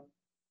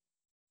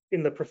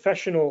 in the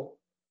professional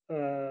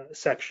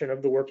section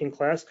of the working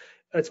class,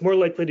 it's more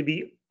likely to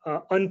be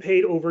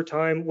unpaid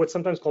overtime, what's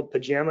sometimes called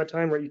pajama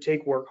time, where you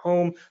take work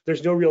home.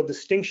 There's no real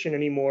distinction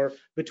anymore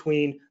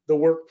between the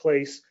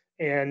workplace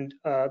and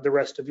the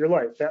rest of your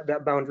life.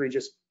 That boundary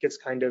just gets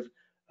kind of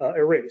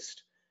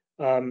erased.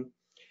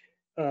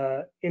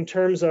 In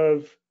terms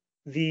of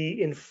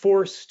the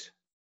enforced,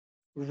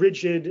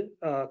 rigid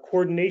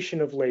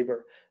coordination of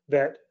labor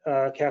that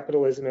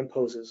capitalism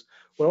imposes,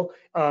 well,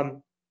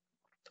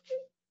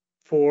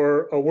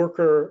 for a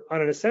worker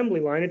on an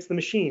assembly line, it's the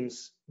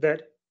machines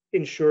that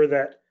ensure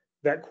that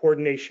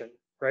coordination,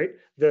 right?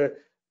 The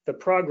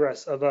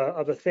progress of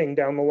a thing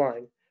down the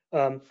line.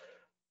 On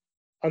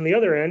the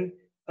other end,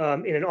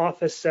 in an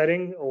office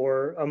setting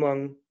or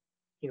among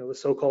the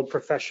so-called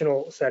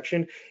professional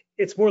section,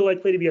 it's more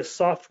likely to be a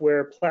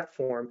software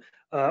platform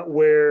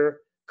where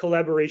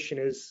collaboration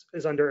is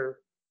under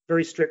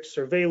very strict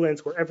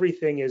surveillance, where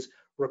everything is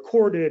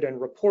recorded and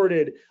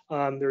reported.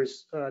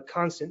 There's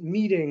constant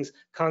meetings,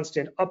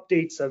 constant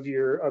updates of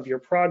your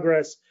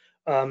progress.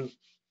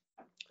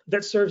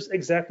 That serves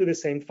exactly the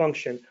same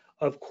function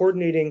of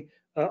coordinating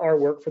our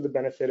work for the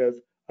benefit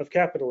of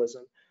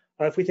capitalism.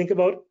 If we think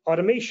about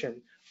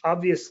automation,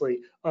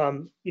 obviously,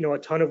 a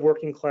ton of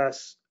working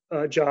class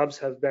jobs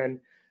have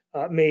been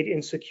made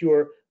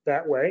insecure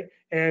that way,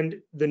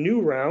 and the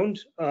new round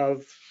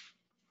of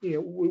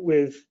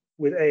with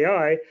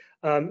AI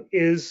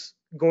is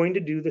going to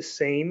do the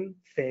same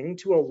thing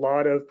to a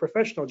lot of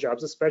professional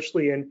jobs,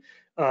 especially in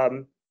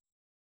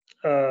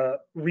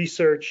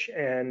research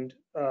and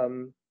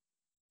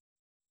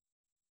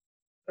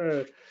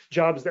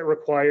jobs that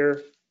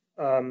require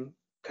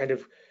kind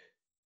of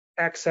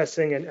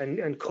accessing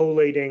and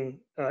collating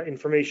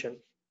information.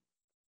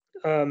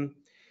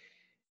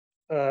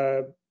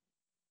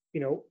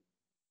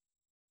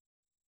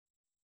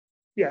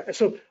 Yeah,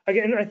 so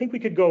again, I think we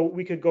could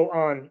go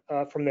on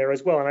from there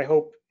as well, and I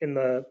hope in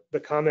the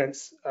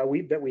comments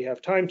that we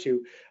have time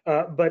to.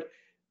 But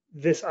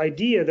this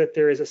idea that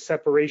there is a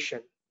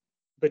separation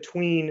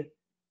between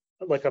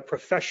like a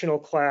professional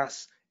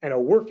class and a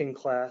working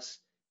class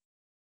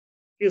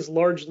is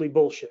largely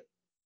bullshit.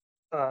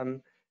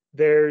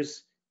 There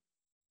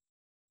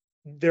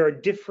are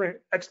different,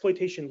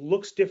 exploitation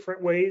looks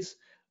different ways.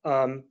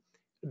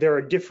 There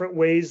are different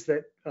ways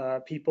that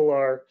people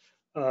are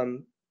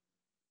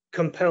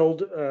compelled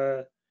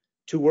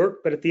to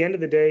work, but at the end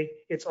of the day,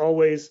 it's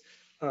always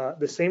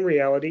the same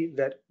reality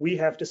that we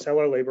have to sell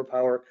our labor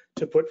power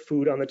to put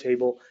food on the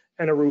table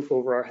and a roof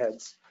over our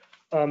heads.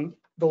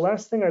 The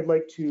last thing I'd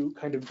like to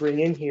kind of bring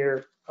in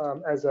here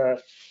as a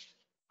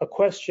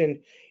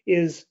question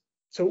is,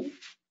 so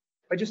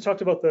I just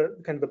talked about the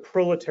kind of the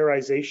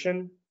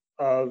proletarization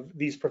of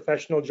these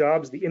professional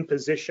jobs, the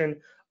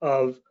imposition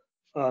of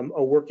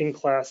a working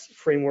class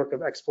framework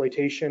of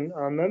exploitation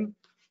on them,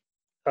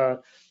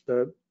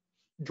 the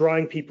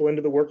drawing people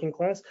into the working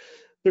class.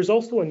 There's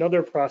also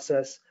another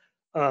process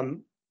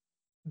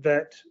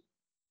that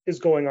is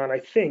going on, I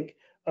think,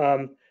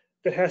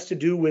 that has to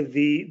do with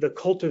the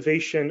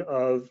cultivation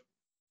of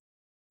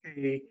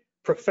a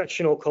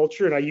professional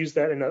culture, and I use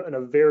that in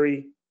a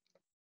very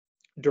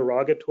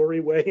derogatory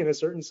way, in a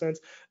certain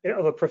sense,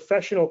 of a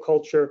professional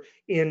culture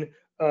in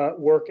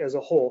work as a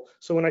whole.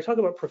 So when I talk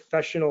about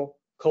professional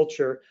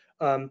culture,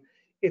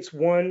 it's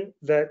one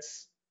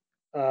that's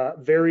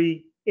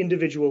very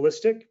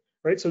individualistic,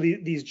 right? So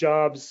these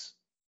jobs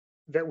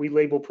that we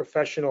label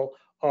professional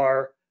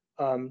are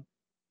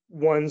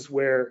ones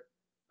where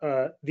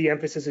the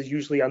emphasis is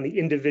usually on the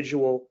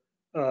individual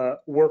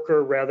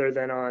worker rather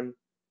than on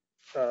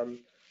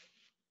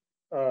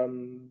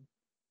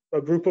a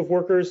group of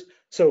workers.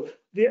 So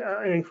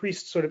an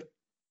increased sort of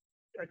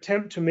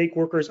attempt to make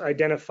workers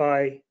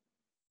identify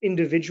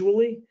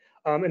individually,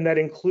 and that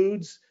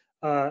includes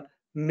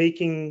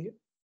making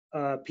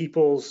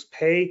people's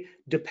pay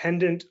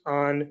dependent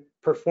on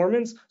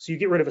performance. So you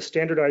get rid of a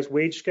standardized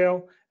wage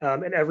scale,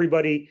 and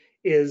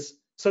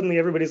suddenly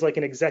everybody's like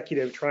an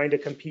executive trying to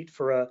compete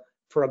for a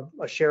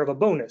share of a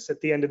bonus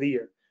at the end of the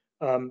year.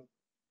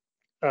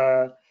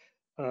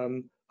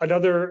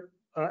 Another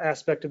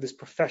aspect of this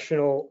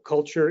professional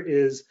culture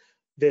is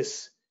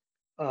this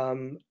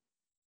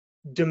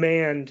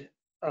demand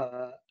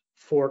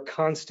for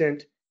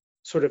constant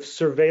sort of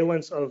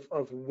surveillance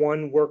of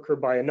one worker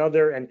by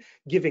another, and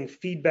giving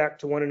feedback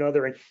to one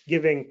another, and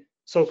giving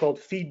so-called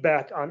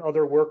feedback on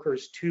other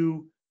workers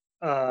to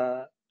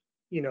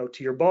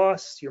to your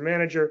boss, your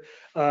manager.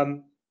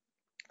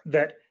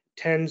 That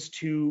tends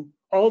to,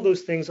 all of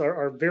those things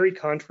are very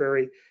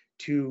contrary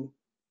to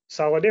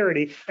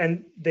solidarity,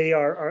 and they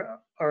are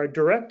a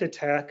direct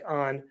attack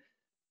on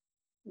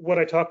what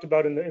I talked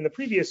about in the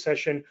previous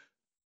session,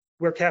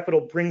 where capital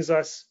brings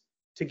us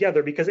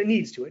together, because it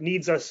needs to. It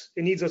needs us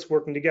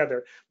working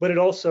together, but it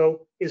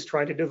also is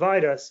trying to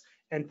divide us.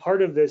 And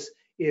part of this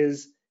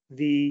is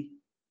the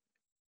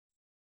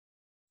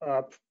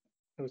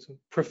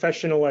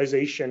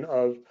professionalization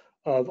of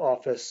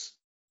office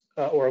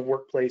or of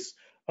workplace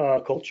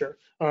culture.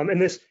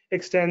 And this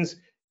extends,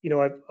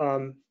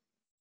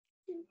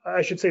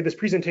 I should say this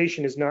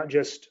presentation is not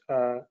just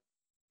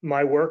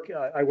my work.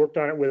 I worked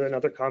on it with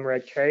another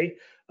comrade, Kay,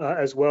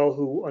 as well,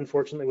 who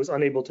unfortunately was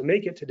unable to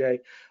make it today.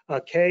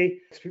 Kay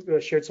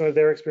shared some of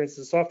their experience as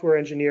a software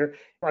engineer.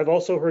 I've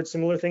also heard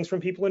similar things from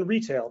people in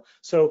retail.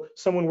 So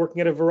someone working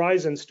at a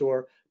Verizon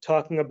store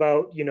talking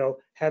about,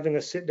 having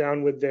a sit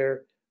down with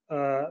their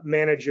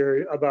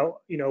manager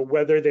about,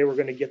 whether they were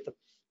going to get the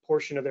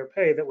portion of their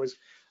pay that was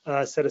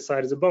set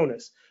aside as a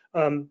bonus.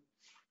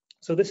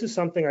 So this is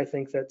something I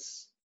think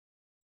that's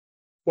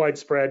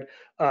widespread,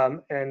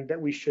 and that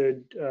we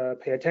should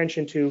pay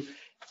attention to.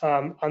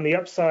 On the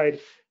upside,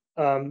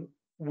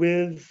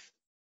 with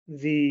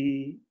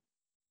the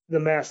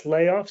mass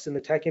layoffs in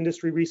the tech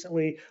industry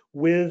recently,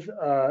 with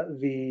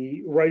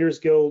the Writers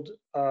Guild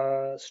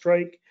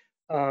strike,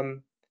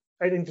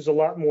 I think there's a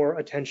lot more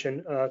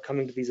attention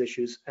coming to these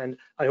issues, and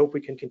I hope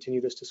we can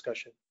continue this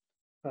discussion.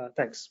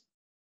 Thanks.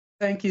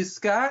 Thank you,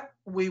 Scott.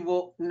 We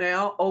will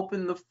now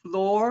open the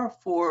floor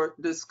for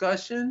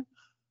discussion.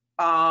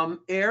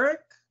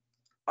 Eric,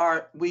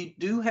 we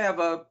do have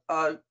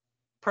a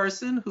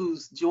person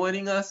who's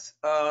joining us,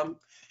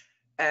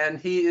 and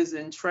he is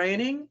in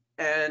training,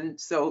 and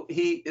so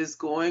he is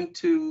going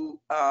to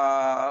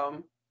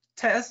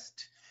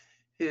test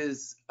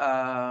his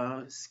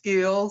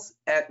skills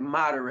at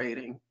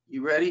moderating.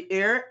 You ready,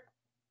 Eric?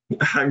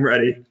 I'm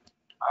ready.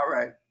 All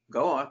right,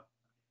 go on.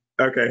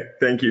 Okay,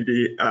 thank you,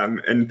 Dee,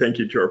 and thank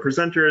you to our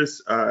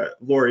presenters,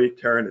 Lorri,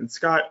 Taryn, and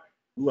Scott.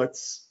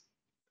 Let's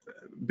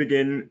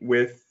begin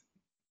with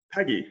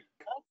Peggy.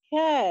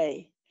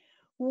 Okay.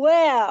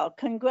 Well,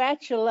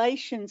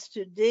 congratulations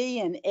to Dee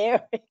and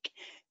Eric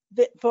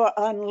for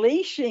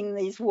unleashing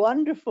these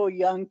wonderful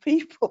young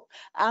people.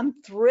 I'm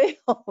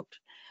thrilled.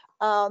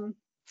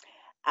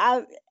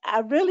 I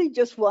really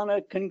just want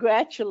to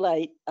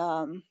congratulate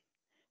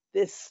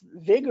this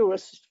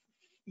vigorous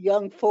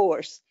young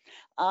force,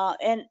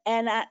 and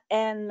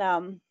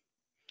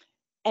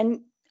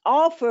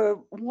offer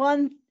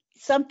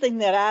something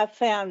that I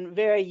found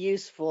very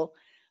useful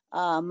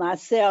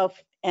myself,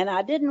 and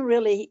I didn't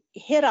really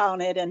hit on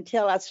it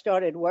until I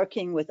started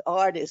working with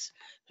artists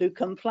who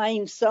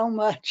complained so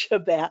much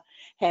about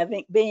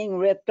being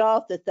ripped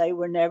off that they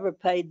were never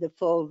paid the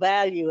full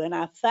value. And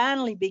I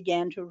finally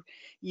began to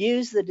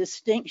use the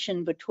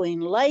distinction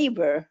between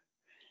labor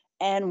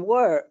and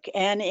work.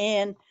 And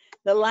in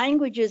the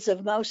languages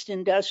of most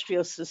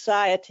industrial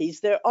societies,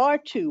 there are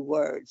two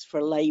words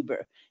for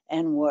labor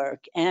and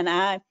work. And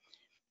I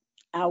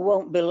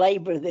won't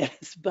belabor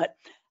this, but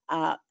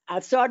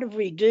I've sort of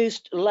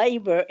reduced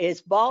labor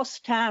as boss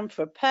time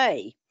for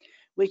pay,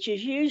 which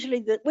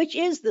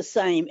is the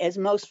same as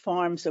most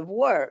forms of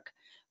work,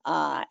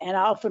 and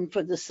often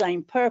for the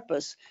same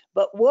purpose.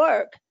 But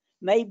work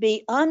may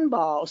be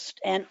unbossed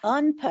and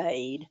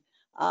unpaid,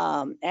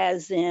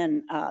 as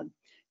in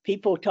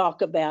people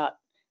talk about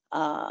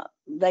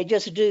they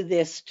just do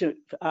this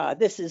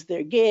this is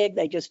their gig,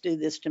 they just do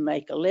this to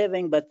make a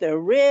living, but their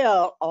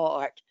real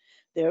art,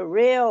 their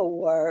real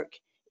work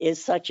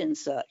is such and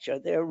such, or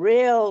their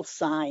real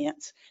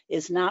science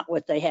is not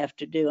what they have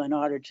to do in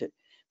order to,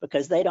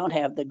 because they don't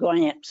have the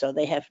grant, so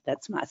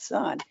that's my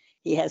son.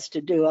 He has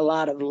to do a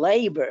lot of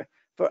labor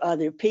for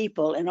other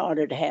people in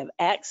order to have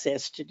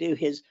access to do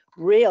his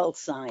real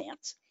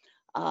science.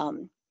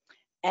 And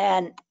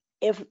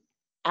if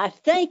I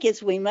think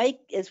as we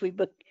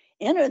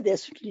enter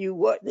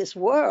this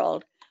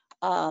world,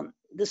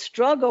 the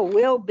struggle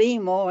will be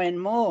more and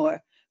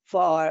more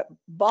for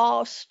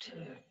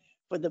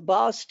the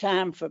boss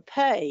time for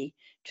pay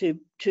to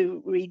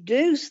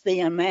reduce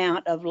the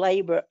amount of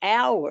labor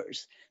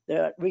hours,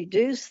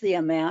 reduce the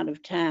amount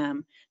of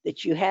time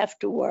that you have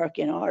to work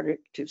in order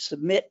to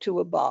submit to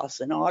a boss,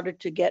 in order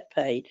to get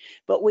paid.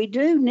 But we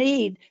do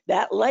need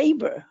that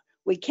labor.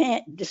 We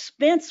can't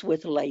dispense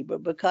with labor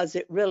because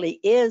it really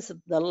is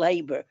the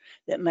labor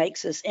that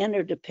makes us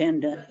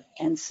interdependent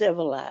and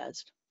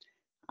civilized.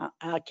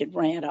 I could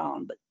rant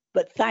on,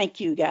 but thank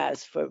you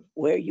guys for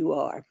where you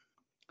are.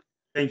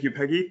 Thank you,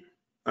 Peggy.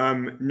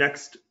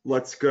 Next,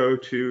 let's go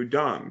to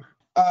Dom.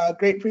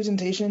 Great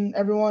presentation,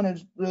 everyone.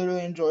 It's really,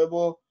 really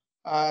enjoyable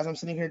as I'm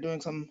sitting here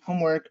doing some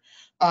homework.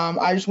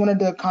 I just wanted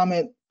to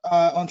comment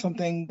on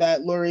something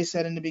that Lorri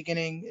said in the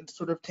beginning. It's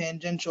sort of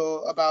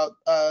tangential about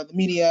the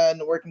media and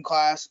the working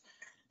class.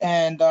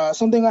 And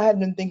something I had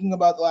been thinking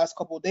about the last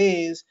couple of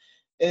days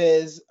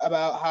is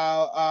about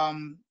how,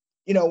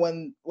 you know,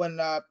 when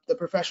the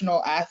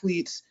professional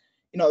athletes,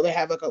 you know, they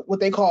have like what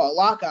they call a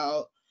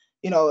lockout.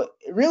 You know,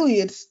 really,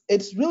 it's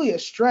really a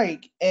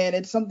strike, and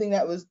it's something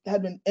that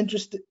had been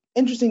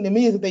interesting to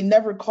me is that they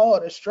never call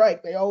it a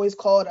strike. They always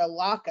call it a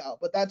lockout,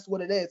 but that's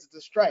what it is. It's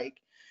a strike.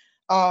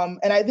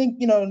 And I think,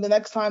 you know, the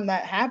next time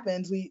that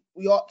happens, we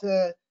ought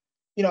to,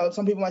 you know,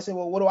 some people might say,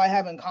 well, what do I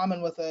have in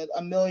common with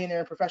a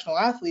millionaire professional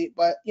athlete?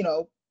 But, you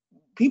know,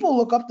 people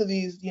look up to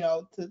these, you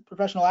know, to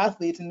professional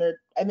athletes, and they're,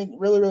 I think,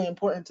 really, really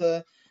important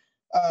to,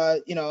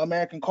 you know,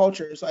 American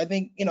culture. So I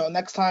think, you know,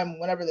 next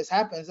time, whenever this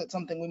happens, that's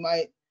something we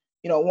might,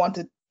 you know, want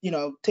to, you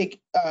know,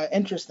 take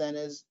interest in,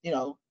 is, you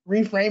know,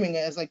 reframing it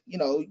as like, you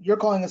know, you're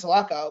calling this a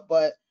lockout,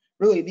 but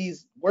really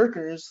these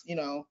workers, you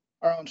know,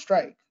 are on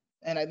strike.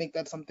 And I think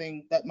that's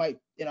something that might,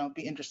 you know,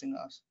 be interesting to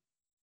us.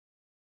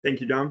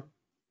 Thank you, Dom.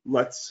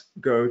 Let's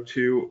go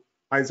to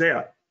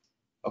Isaiah.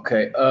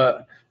 Okay,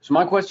 so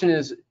my question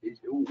is,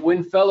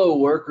 when fellow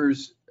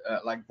workers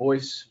like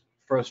voice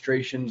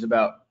frustrations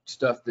about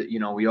stuff that, you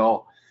know, we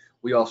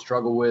all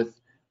struggle with,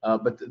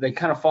 but they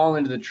kind of fall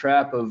into the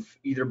trap of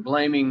either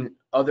blaming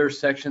other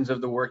sections of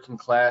the working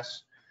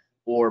class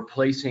or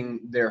placing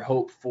their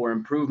hope for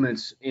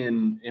improvements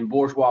in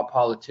bourgeois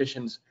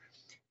politicians.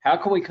 How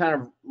can we kind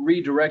of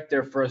redirect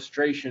their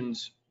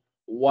frustrations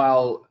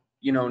while,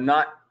 you know,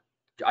 not,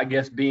 I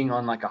guess, being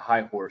on like a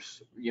high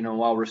horse, you know,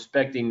 while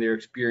respecting their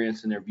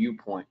experience and their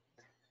viewpoint?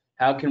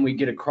 How can we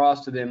get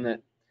across to them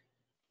that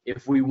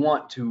if we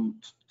want to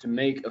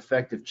make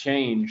effective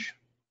change,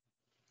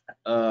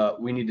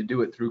 we need to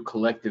do it through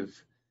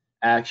collective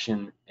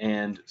action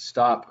and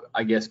stop,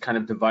 I guess, kind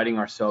of dividing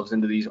ourselves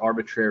into these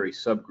arbitrary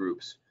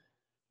subgroups?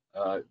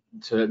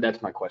 So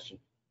that's my question.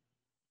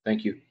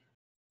 Thank you.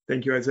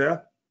 Thank you,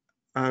 Isaiah.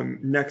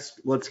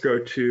 Next, let's go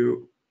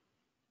to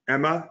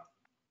Emma.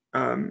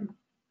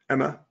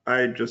 Emma,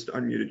 I just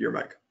unmuted your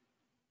mic.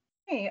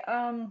 Hey,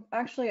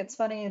 actually, it's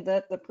funny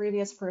that the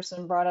previous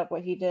person brought up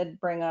what he did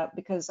bring up,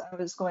 because I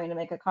was going to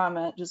make a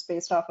comment just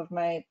based off of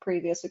my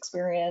previous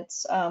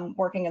experience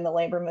working in the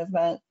labor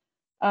movement.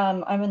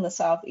 I'm in the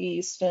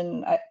Southeast,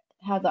 and I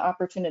had the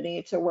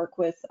opportunity to work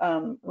with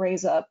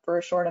Raise Up for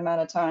a short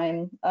amount of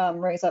time,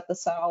 Raise Up the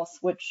South,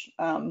 which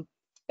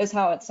is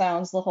how it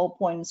sounds. The whole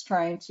point is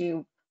trying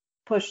to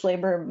push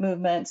labor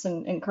movements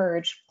and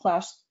encourage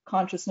class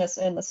consciousness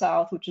in the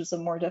South, which is a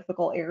more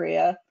difficult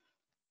area.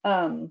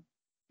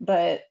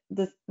 But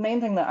the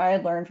main thing that I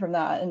had learned from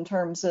that in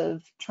terms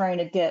of trying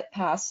to get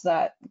past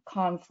that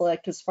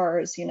conflict, as far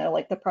as, you know,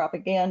 like the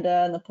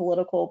propaganda and the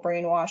political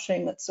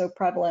brainwashing that's so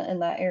prevalent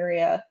in that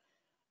area,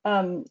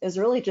 is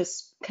really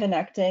just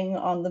connecting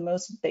on the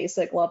most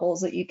basic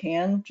levels that you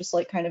can, just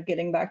like kind of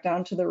getting back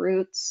down to the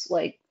roots,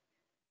 like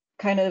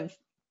kind of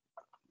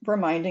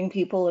reminding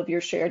people of your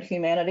shared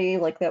humanity,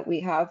 like that we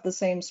have the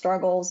same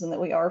struggles and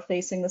that we are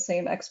facing the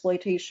same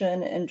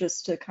exploitation, and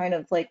just to kind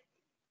of like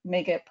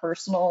make it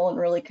personal and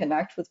really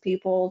connect with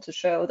people to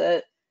show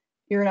that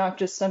you're not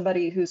just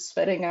somebody who's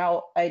spitting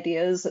out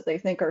ideas that they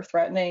think are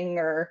threatening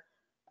or,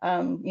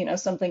 you know,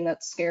 something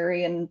that's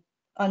scary and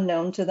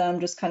unknown to them,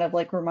 just kind of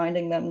like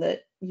reminding them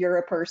that you're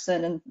a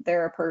person and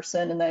they're a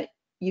person, and that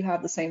you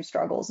have the same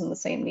struggles and the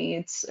same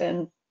needs,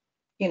 and,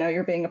 you know,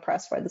 you're being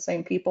oppressed by the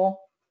same people.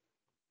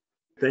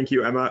 Thank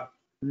you, Emma.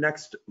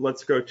 Next,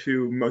 let's go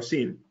to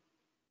Mohsin.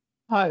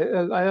 Hi,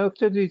 I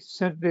actually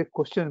sent the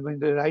question in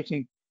the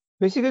writing.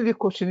 Basically, the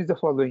question is the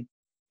following.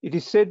 It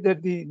is said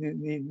that the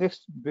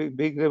next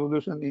big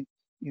revolution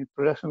in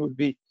production would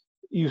be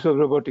use of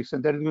robotics,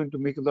 and that is going to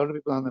make a lot of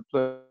people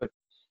unemployed.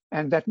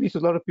 And that means a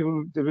lot of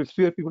people, there will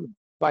fewer people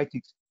buy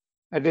things.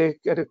 At a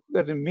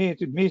May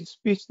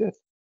speech that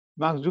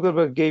Mark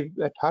Zuckerberg gave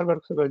at Harvard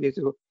several years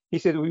ago, he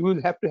said we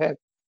will have to have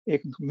a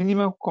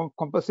minimum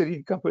compulsory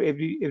income for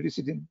every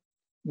citizen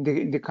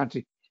in the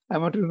country. I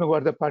want to know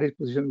what the party's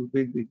position would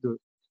be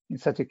in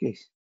such a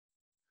case.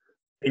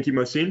 Thank you,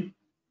 Mohsin.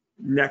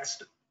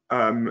 Next,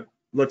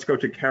 let's go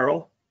to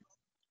Carol.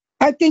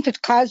 I think it's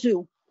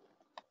Kazu.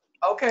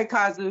 Okay,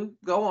 Kazu,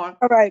 go on.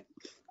 All right.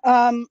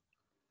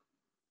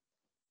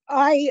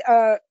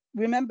 I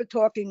remember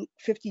talking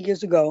 50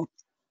 years ago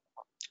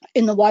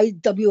in the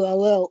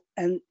YWLL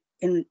and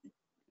in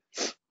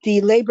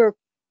the labor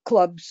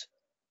clubs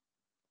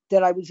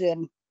that I was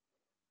in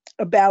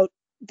about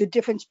the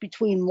difference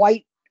between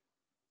white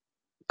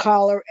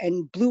collar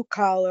and blue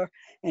collar,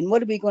 and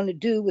what are we going to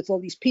do with all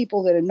these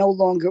people that are no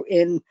longer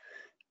in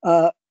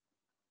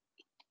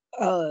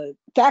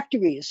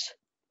factories.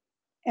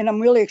 And I'm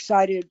really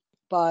excited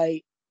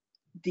by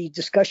the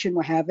discussion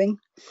we're having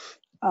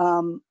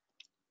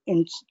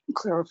in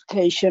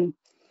clarification.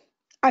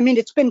 I mean,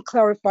 it's been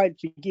clarified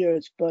for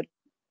years, but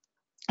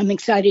I'm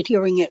excited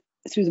hearing it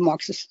through the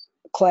Marxist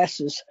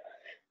classes.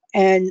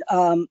 And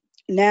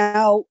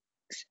now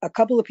a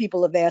couple of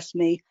people have asked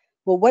me,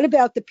 well, what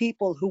about the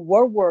people who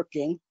were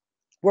working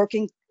what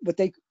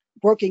they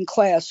working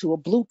class, who are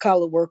blue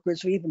collar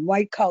workers or even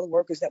white collar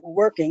workers that were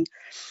working,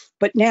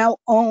 but now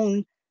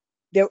own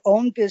their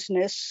own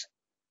business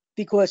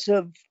because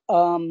of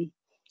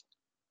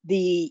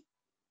the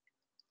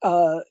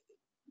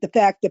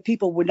fact that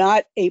people were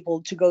not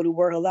able to go to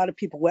work. A lot of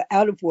people were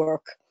out of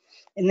work,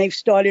 and they've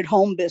started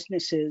home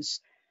businesses,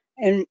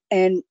 and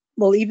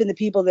well, even the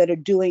people that are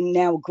doing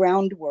now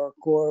groundwork,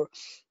 or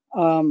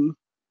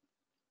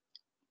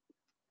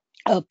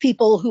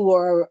people who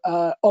are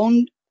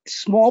own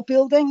small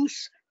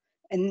buildings,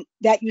 and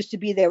that used to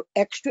be their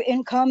extra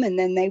income, and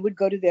then they would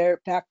go to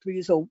their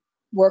factories or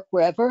work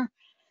wherever.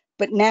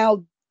 But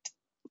now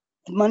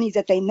the money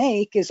that they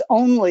make is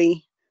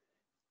only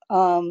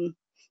from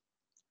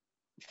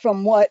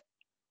what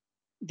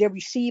they're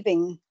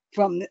receiving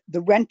from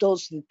the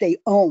rentals that they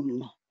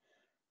own.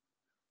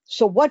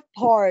 So what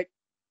part,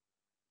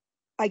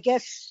 I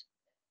guess,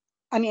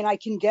 I mean, I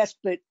can guess,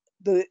 but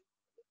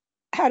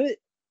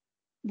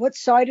what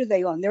side are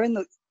they on?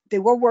 They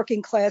were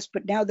working class,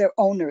 but now they're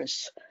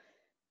owners,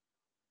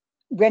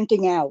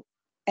 renting out,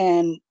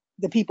 and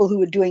the people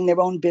who are doing their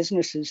own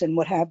businesses and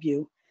what have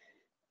you.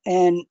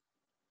 And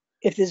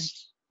if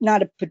there's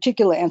not a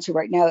particular answer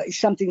right now, it's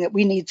something that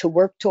we need to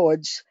work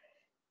towards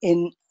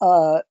in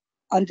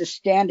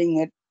understanding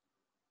it.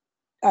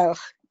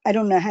 I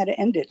don't know how to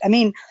end it. I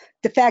mean,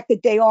 the fact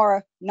that they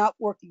are not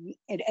working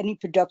at any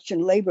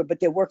production labor, but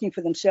they're working for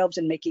themselves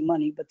and making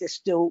money, but they're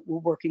still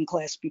working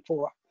class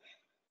before,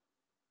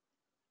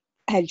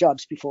 had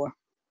jobs before.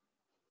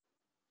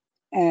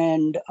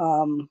 And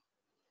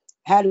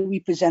how do we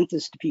present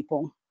this to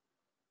people?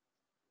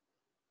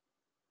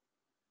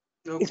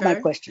 Okay. Is my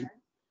question.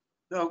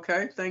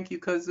 Okay, thank you,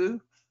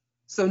 Kazu.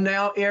 So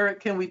now, Eric,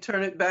 can we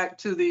turn it back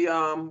to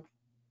the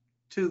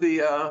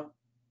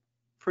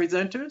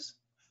presenters?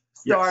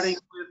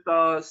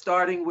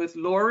 Starting with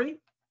Lorri,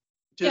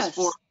 just Yes,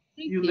 for a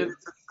thank few you.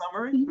 minutes of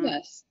summary.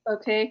 Yes.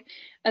 Okay.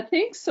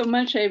 Thanks so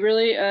much. I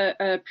really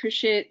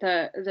appreciate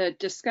the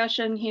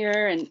discussion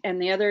here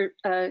and the other,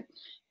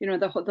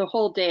 the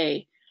whole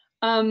day.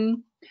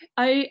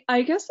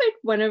 I guess I'd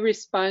want to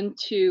respond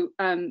to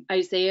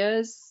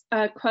Isaiah's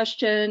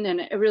question,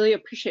 and I really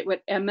appreciate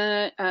what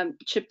Emma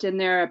chipped in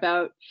there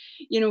about,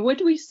 what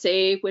do we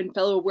say when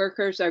fellow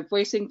workers are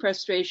voicing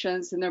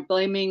frustrations and they're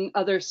blaming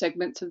other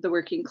segments of the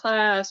working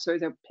class, or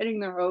they're pinning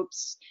their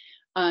hopes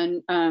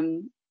on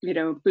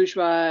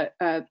bourgeois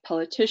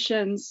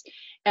politicians.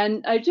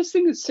 And I just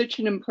think it's such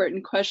an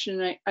important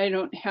question. I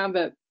don't have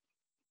a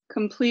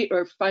complete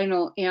or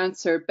final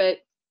answer, but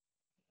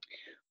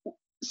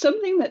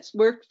something that's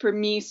worked for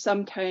me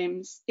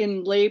sometimes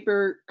in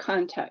labor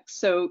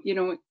context, so,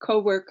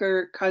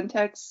 co-worker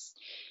context,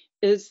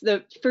 is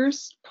the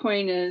first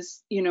point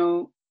is,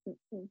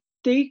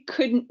 they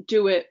couldn't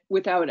do it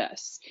without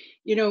us,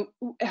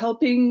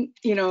 helping,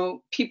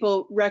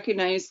 people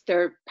recognize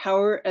their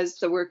power as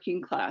the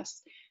working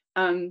class.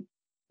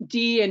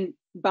 Dee and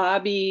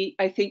Bobby,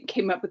 I think,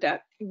 came up with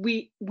that.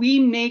 We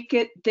make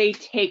it, they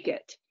take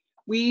it.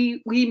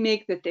 We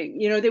make the thing.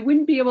 They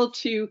wouldn't be able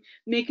to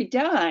make a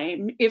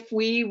dime if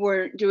we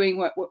weren't doing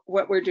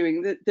what we're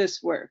doing,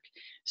 this work.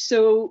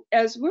 So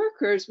as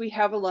workers, we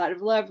have a lot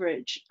of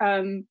leverage.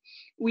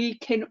 We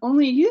can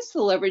only use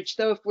the leverage,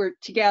 though, if we're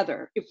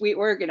together, if we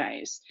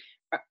organize.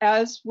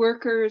 As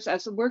workers,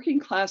 as a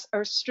working class,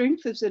 our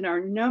strength is in our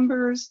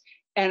numbers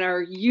and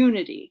our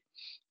unity.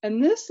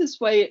 And this is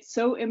why it's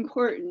so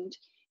important,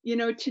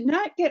 to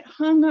not get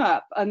hung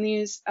up on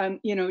these,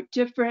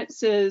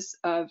 differences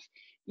of,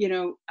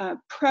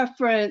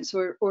 preference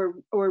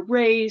or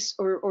race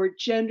or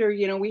gender.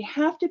 We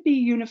have to be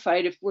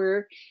unified if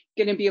we're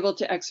going to be able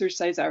to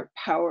exercise our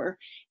power.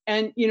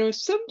 And,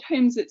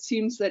 sometimes it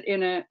seems that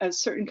in a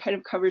certain kind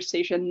of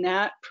conversation,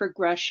 that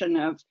progression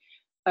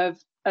of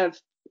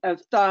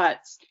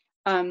thoughts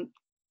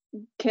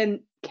can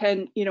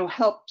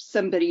help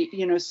somebody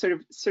sort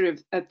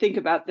of think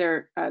about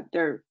their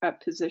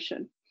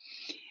position.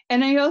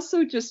 And I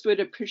also just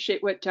would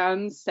appreciate what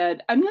John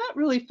said. I'm not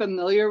really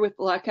familiar with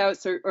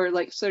lockouts or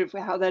like sort of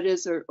how that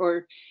is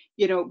or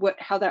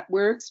how that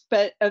works,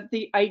 but of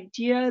the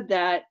idea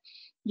that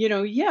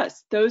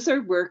yes, those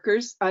are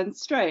workers on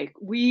strike.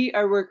 We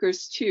are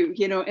workers too,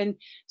 and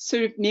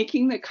sort of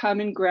making the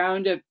common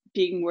ground of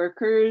being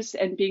workers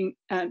and being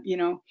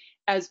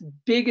as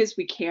big as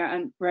we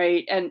can,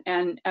 right?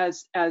 And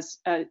as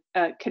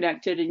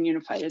connected and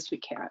unified as we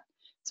can.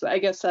 So I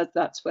guess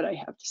that's what I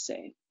have to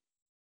say.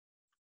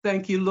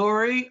 Thank you,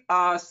 Lorri.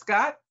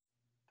 Scott?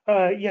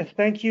 Yes,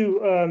 thank you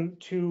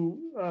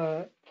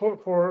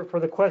for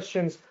the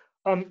questions.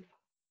 I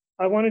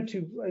wanted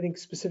to, I think,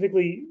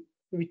 specifically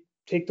maybe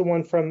take the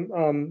one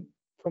from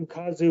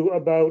Kazu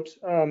about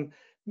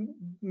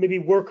maybe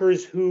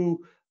workers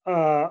who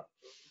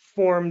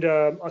formed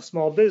a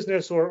small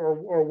business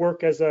or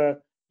work as a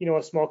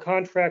small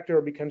contractor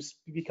or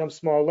become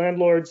small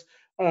landlords.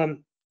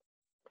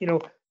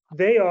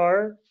 They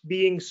are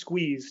being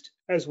squeezed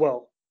as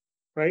well,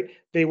 right?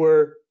 They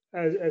were,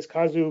 as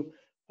Kazu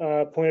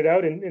pointed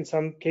out, in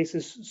some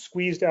cases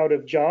squeezed out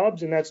of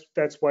jobs, and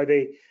that's why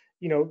they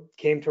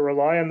came to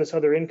rely on this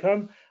other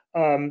income.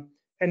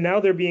 And now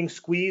they're being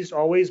squeezed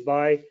always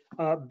by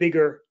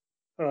bigger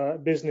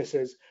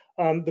businesses.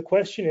 The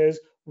question is,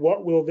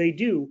 what will they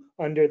do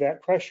under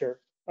that pressure?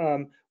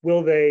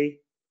 Will they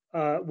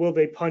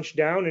punch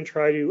down and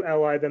try to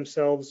ally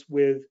themselves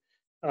with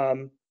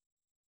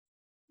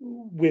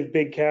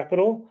big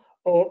capital,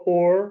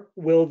 or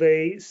will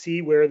they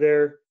see where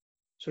their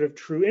sort of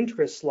true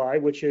interests lie,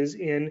 which is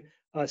in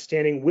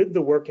standing with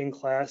the working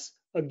class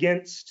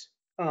against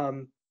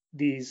the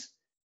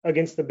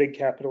big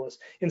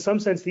capitalists? In some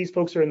sense, these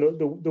folks are in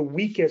the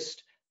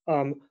weakest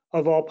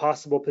of all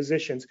possible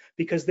positions,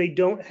 because they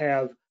don't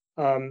have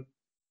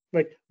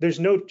there's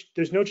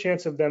no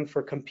chance of them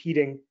for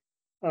competing.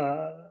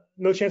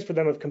 No chance for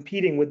them of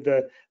competing with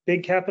the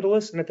big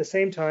capitalists, and at the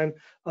same time,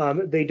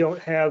 they don't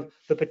have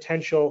the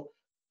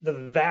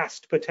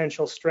vast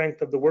potential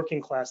strength of the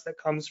working class that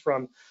comes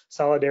from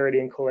solidarity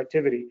and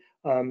collectivity.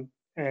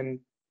 And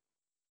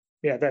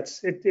yeah,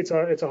 it's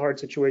a hard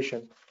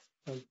situation.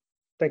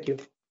 Thank you.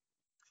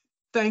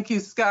 Thank you,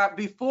 Scott.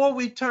 Before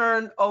we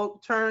turn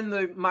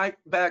the mic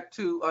back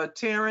to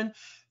Taryn,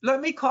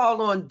 let me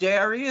call on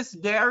Darius.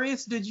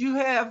 Darius, did you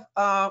have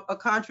a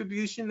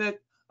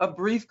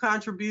brief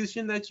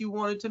contribution that you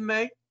wanted to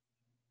make?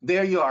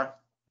 There you are.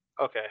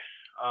 Okay.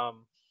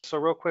 So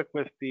real quick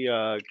with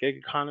the gig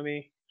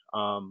economy.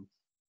 From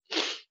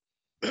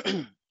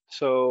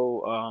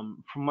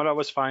what I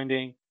was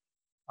finding,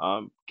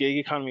 gig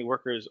economy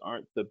workers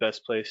aren't the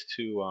best place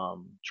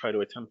to try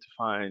to attempt to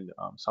find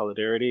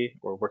solidarity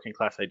or working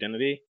class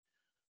identity.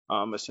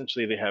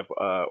 Essentially, they have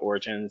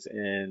origins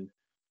in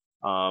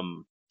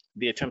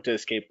the attempt to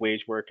escape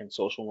wage work and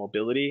social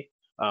mobility,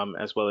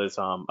 as well as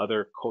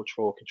other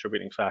cultural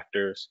contributing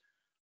factors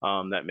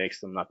that makes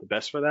them not the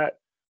best for that.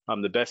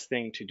 The best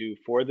thing to do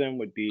for them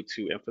would be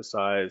to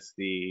emphasize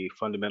the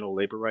fundamental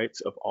labor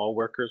rights of all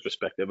workers,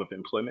 respective of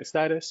employment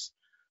status,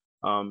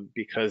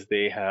 because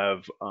they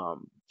have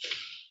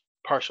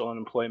partial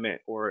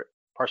employment or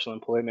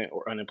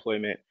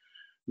unemployment,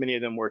 many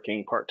of them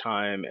working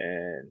part-time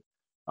and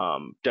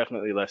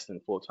definitely less than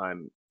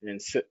full-time,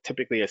 and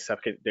typically as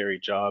secondary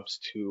jobs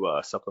to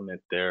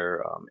supplement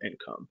their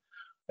income,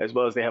 as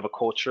well as they have a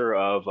culture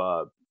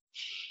of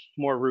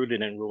more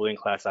rooted in ruling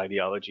class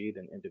ideology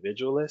than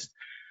individualist,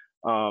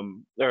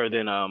 or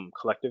than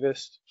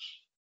collectivist.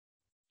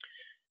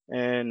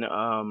 And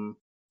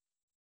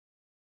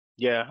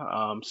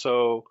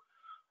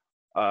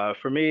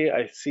for me,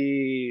 I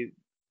see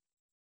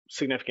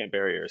significant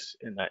barriers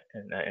in that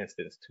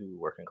instance to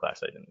working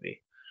class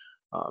identity.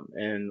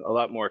 And a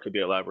lot more could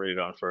be elaborated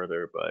on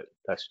further, but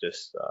that's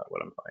just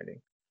what I'm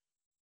finding.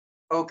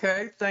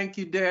 Okay, thank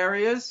you,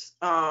 Darius.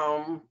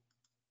 All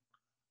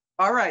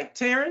right,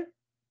 Taryn?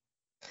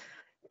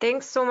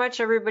 Thanks so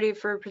much, everybody,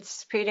 for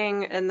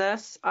participating in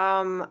this.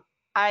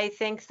 I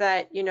think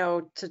that,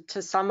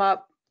 to sum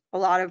up a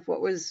lot of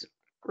what was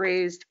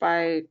raised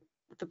by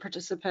the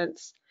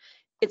participants,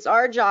 it's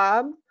our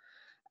job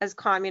as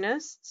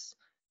communists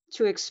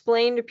to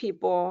explain to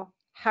people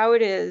how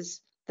it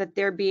is that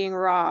they're being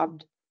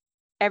robbed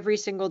every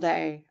single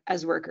day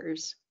as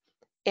workers,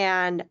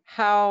 and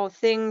how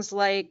things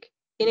like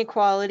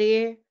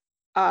inequality,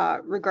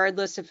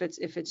 regardless if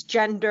it's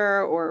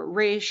gender or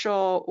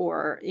racial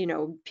or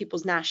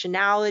people's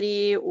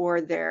nationality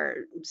or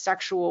their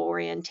sexual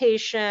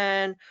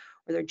orientation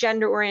or their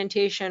gender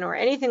orientation or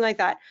anything like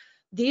that,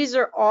 these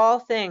are all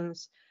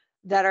things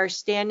that are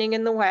standing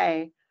in the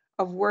way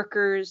of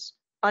workers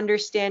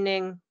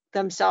understanding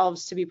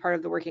themselves to be part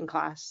of the working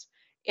class.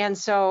 And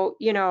so,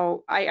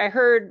 I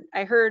heard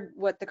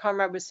what the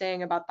comrade was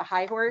saying about the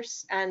high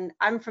horse, and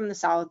I'm from the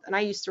South and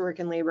I used to work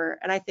in labor.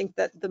 And I think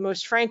that the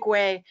most frank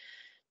way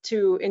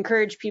to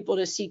encourage people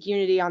to seek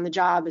unity on the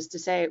job is to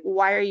say,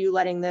 why are you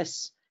letting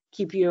this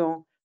keep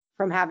you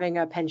from having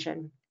a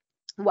pension?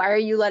 Why are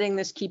you letting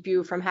this keep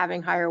you from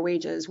having higher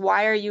wages?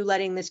 Why are you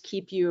letting this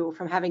keep you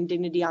from having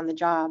dignity on the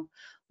job?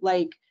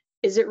 Like,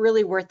 is it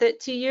really worth it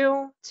to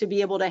you to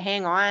be able to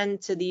hang on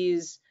to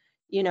these,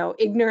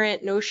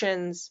 ignorant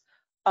notions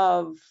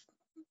of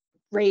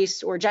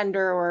race or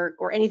gender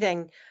or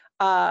anything?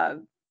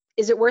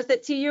 Is it worth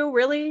it to you,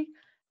 really?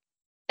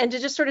 And to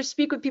just sort of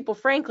speak with people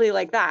frankly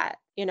like that,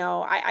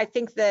 I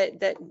think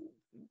that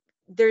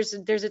there's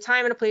a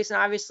time and a place, and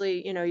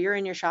obviously, you know, you're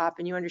in your shop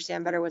and you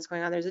understand better what's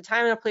going on. There's a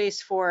time and a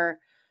place for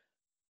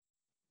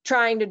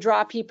trying to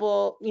draw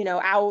people, you know,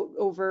 out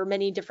over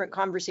many different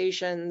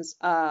conversations.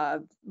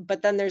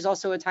 But then there's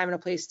also a time and a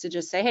place to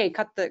just say, hey,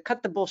 cut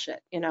the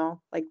bullshit, you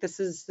know, like this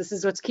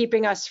is what's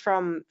keeping us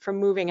from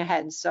moving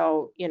ahead.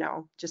 So, you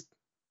know, just,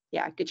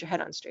 yeah, get your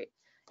head on straight.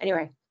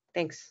 Anyway,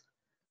 thanks.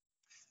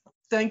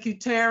 Thank you,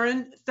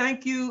 Taryn.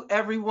 Thank you,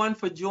 everyone,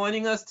 for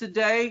joining us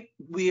today.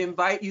 We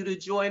invite you to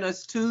join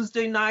us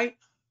Tuesday night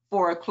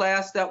for a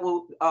class that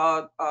will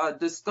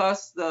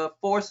discuss the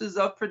forces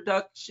of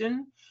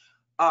production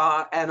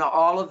and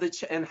all of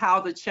and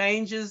how the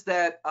changes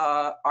that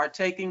are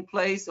taking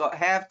place or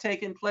have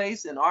taken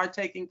place and are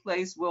taking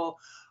place will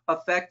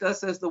affect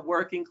us as the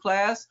working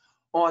class.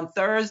 On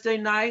Thursday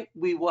night,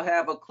 we will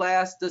have a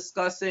class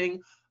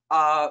discussing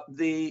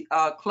the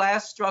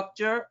class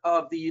structure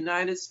of the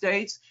United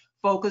States,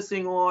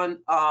 focusing on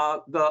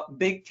the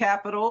big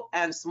capital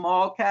and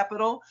small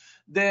capital.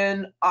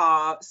 Then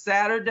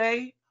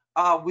Saturday,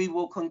 we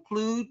will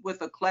conclude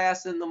with a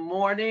class in the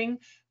morning,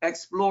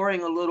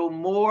 exploring a little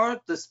more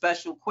the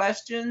special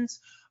questions.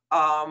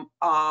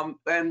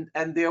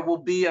 And there will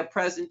be a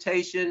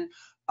presentation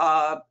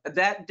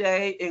that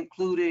day,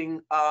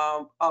 including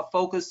a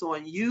focus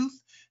on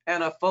youth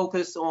and a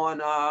focus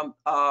on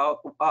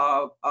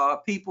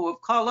people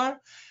of color.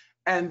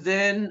 And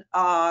then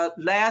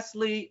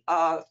lastly,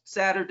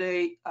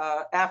 Saturday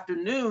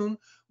afternoon,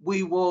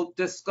 we will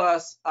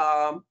discuss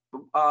the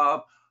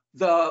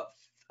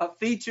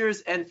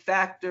features and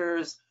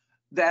factors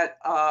that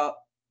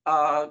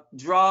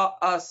draw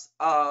us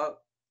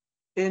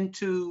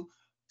into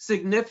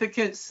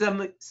significant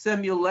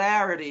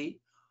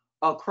similarity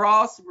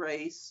across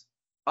race,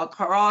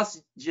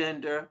 across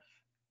gender,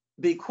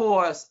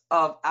 because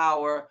of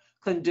our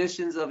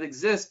conditions of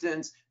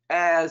existence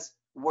as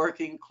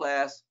working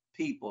class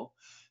people.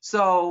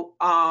 So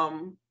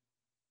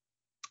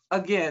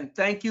again,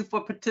 thank you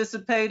for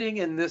participating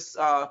in this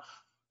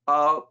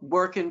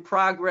work in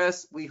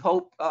progress. We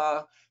hope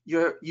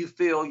you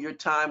feel your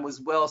time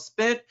was well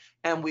spent,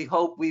 and we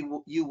hope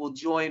you will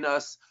join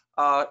us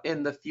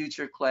in the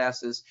future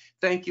classes.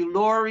 Thank you,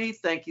 Lorri.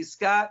 Thank you,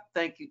 Scott.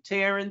 Thank you,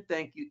 Taryn.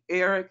 Thank you,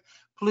 Eric.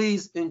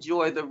 Please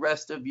enjoy the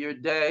rest of your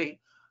day.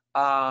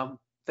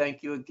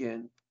 Thank you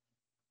again.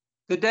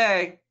 Good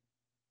day.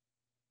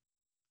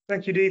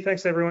 Thank you, Dee.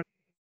 Thanks, everyone.